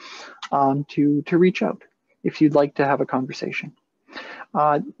spectrum to reach out if you'd like to have a conversation.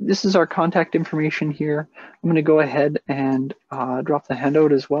 This is our contact information here. I'm going to go ahead and drop the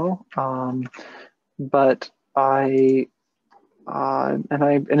handout as well, and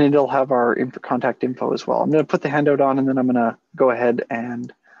it'll have our contact info as well. I'm going to put the handout on, and then I'm going to go ahead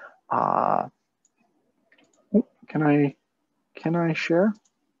and can I share?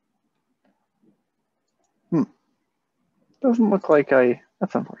 Doesn't look like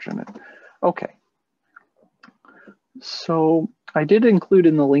that's unfortunate. Okay. So I did include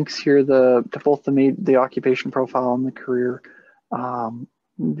in the links here to both the occupation profile and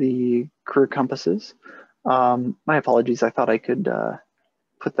the career compasses. My apologies, I thought I could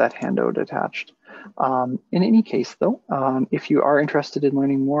put that handout attached. In any case though, if you are interested in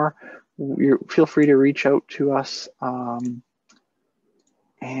learning more, feel free to reach out to us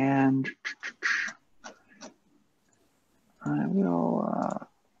And I will,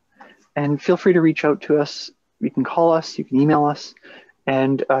 and feel free to reach out to us. You can call us, you can email us,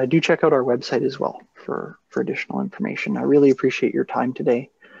 and do check out our website as well for additional information. I really appreciate your time today.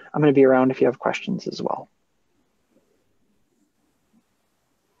 I'm going to be around if you have questions as well.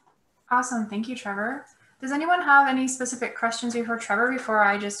 Awesome, thank you, Trevor. Does anyone have any specific questions for Trevor before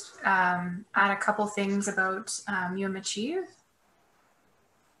I just add a couple things about UMAchieve?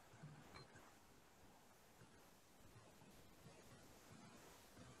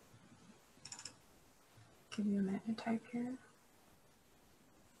 Give you a minute to type here.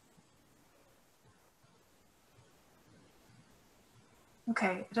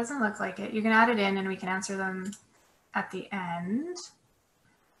 Okay, it doesn't look like it. You can add it in and we can answer them at the end.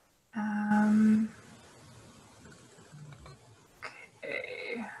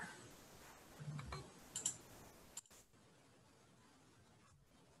 Okay.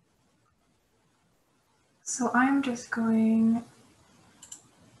 So I'm just going.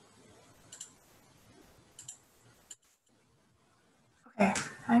 Okay,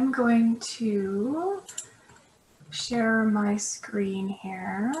 I'm going to share my screen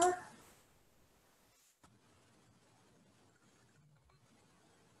here.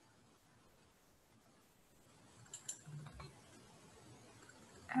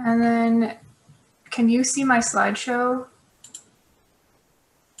 And then, can you see my slideshow?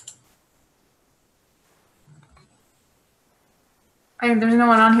 There's no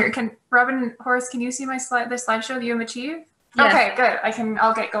one on here. Can Robin, Horace, can you see my slide, the slideshow that you have achieved? Yes. Okay, good.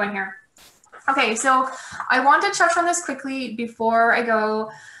 I'll get going here. Okay, so I want to touch on this quickly before I go.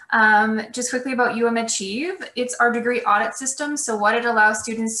 Just quickly about UMAchieve. It's our degree audit system. So what it allows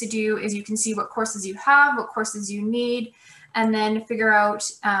students to do is you can see what courses you have, what courses you need, and then figure out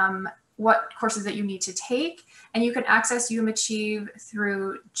what courses that you need to take. And you can access UMAchieve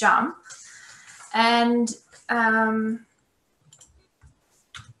through JUMP. And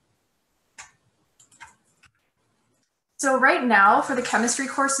so right now for the chemistry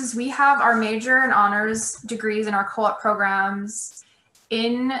courses, we have our major and honors degrees in our co-op programs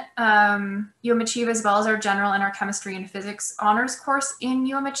in UMAchieve, as well as our general and our chemistry and physics honors course in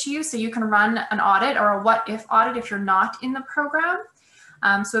UMAchieve. So you can run an audit or a what if audit if you're not in the program.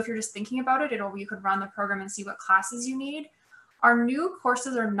 So if you're just thinking about it, you could run the program and see what classes you need. Our new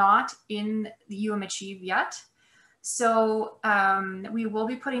courses are not in the UMAchieve yet. So we will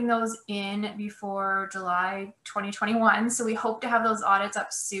be putting those in before July 2021. So we hope to have those audits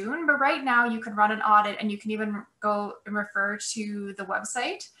up soon. But right now you can run an audit and you can even go and refer to the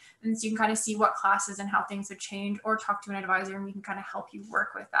website. And so you can kind of see what classes and how things have changed, or talk to an advisor and we can kind of help you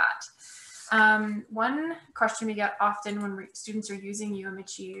work with that. One question we get often when students are using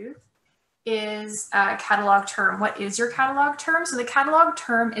UMAchieve is a catalog term. What is your catalog term? So the catalog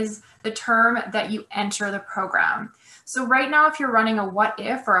term is the term that you enter the program. So right now, if you're running a what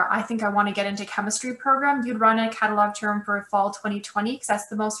if, or I think I want to get into chemistry program, you'd run a catalog term for fall 2020, because that's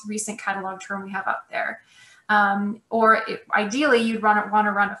the most recent catalog term we have up there. Ideally, you'd want to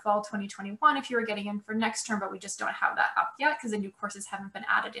run a fall 2021 if you were getting in for next term, but we just don't have that up yet because the new courses haven't been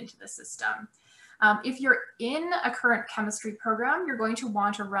added into the system. If you're in a current chemistry program, you're going to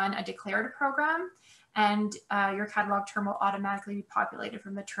want to run a declared program, and your catalog term will automatically be populated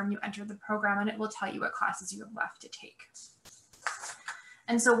from the term you entered the program, and it will tell you what classes you have left to take.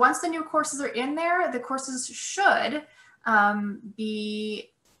 And so once the new courses are in there, the courses should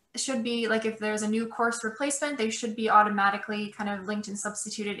be like, if there's a new course replacement, they should be automatically kind of linked and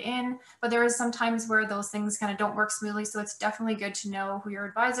substituted in. But there is some times where those things kind of don't work smoothly. So it's definitely good to know who your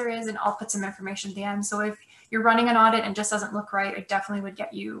advisor is, and I'll put some information at the end. So if you're running an audit and just doesn't look right, I definitely would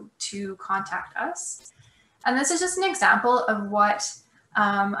get you to contact us. And this is just an example of what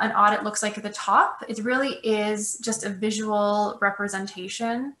an audit looks like at the top. It really is just a visual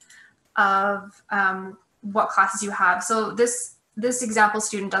representation of what classes you have. So this example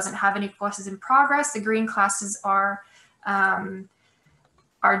student doesn't have any courses in progress. The green classes are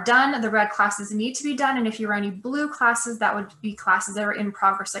done. The red classes need to be done. And if you run any blue classes, that would be classes that are in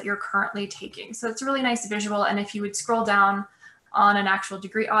progress that you're currently taking. So it's a really nice visual. And if you would scroll down on an actual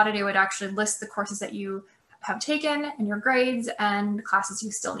degree audit, it would actually list the courses that you have taken and your grades and classes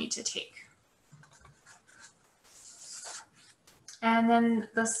you still need to take. And then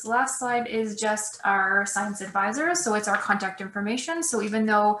this last slide is just our science advisors. So it's our contact information. So even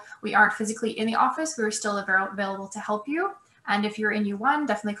though we aren't physically in the office, we're still available to help you. And if you're in U1,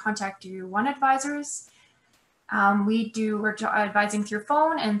 definitely contact U1 advisors. We're advising through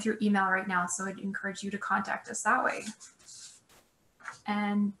phone and through email right now. So I'd encourage you to contact us that way.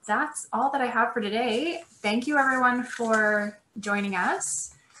 And that's all that I have for today. Thank you everyone for joining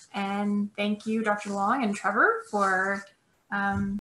us. And thank you, Dr. Long and Trevor, for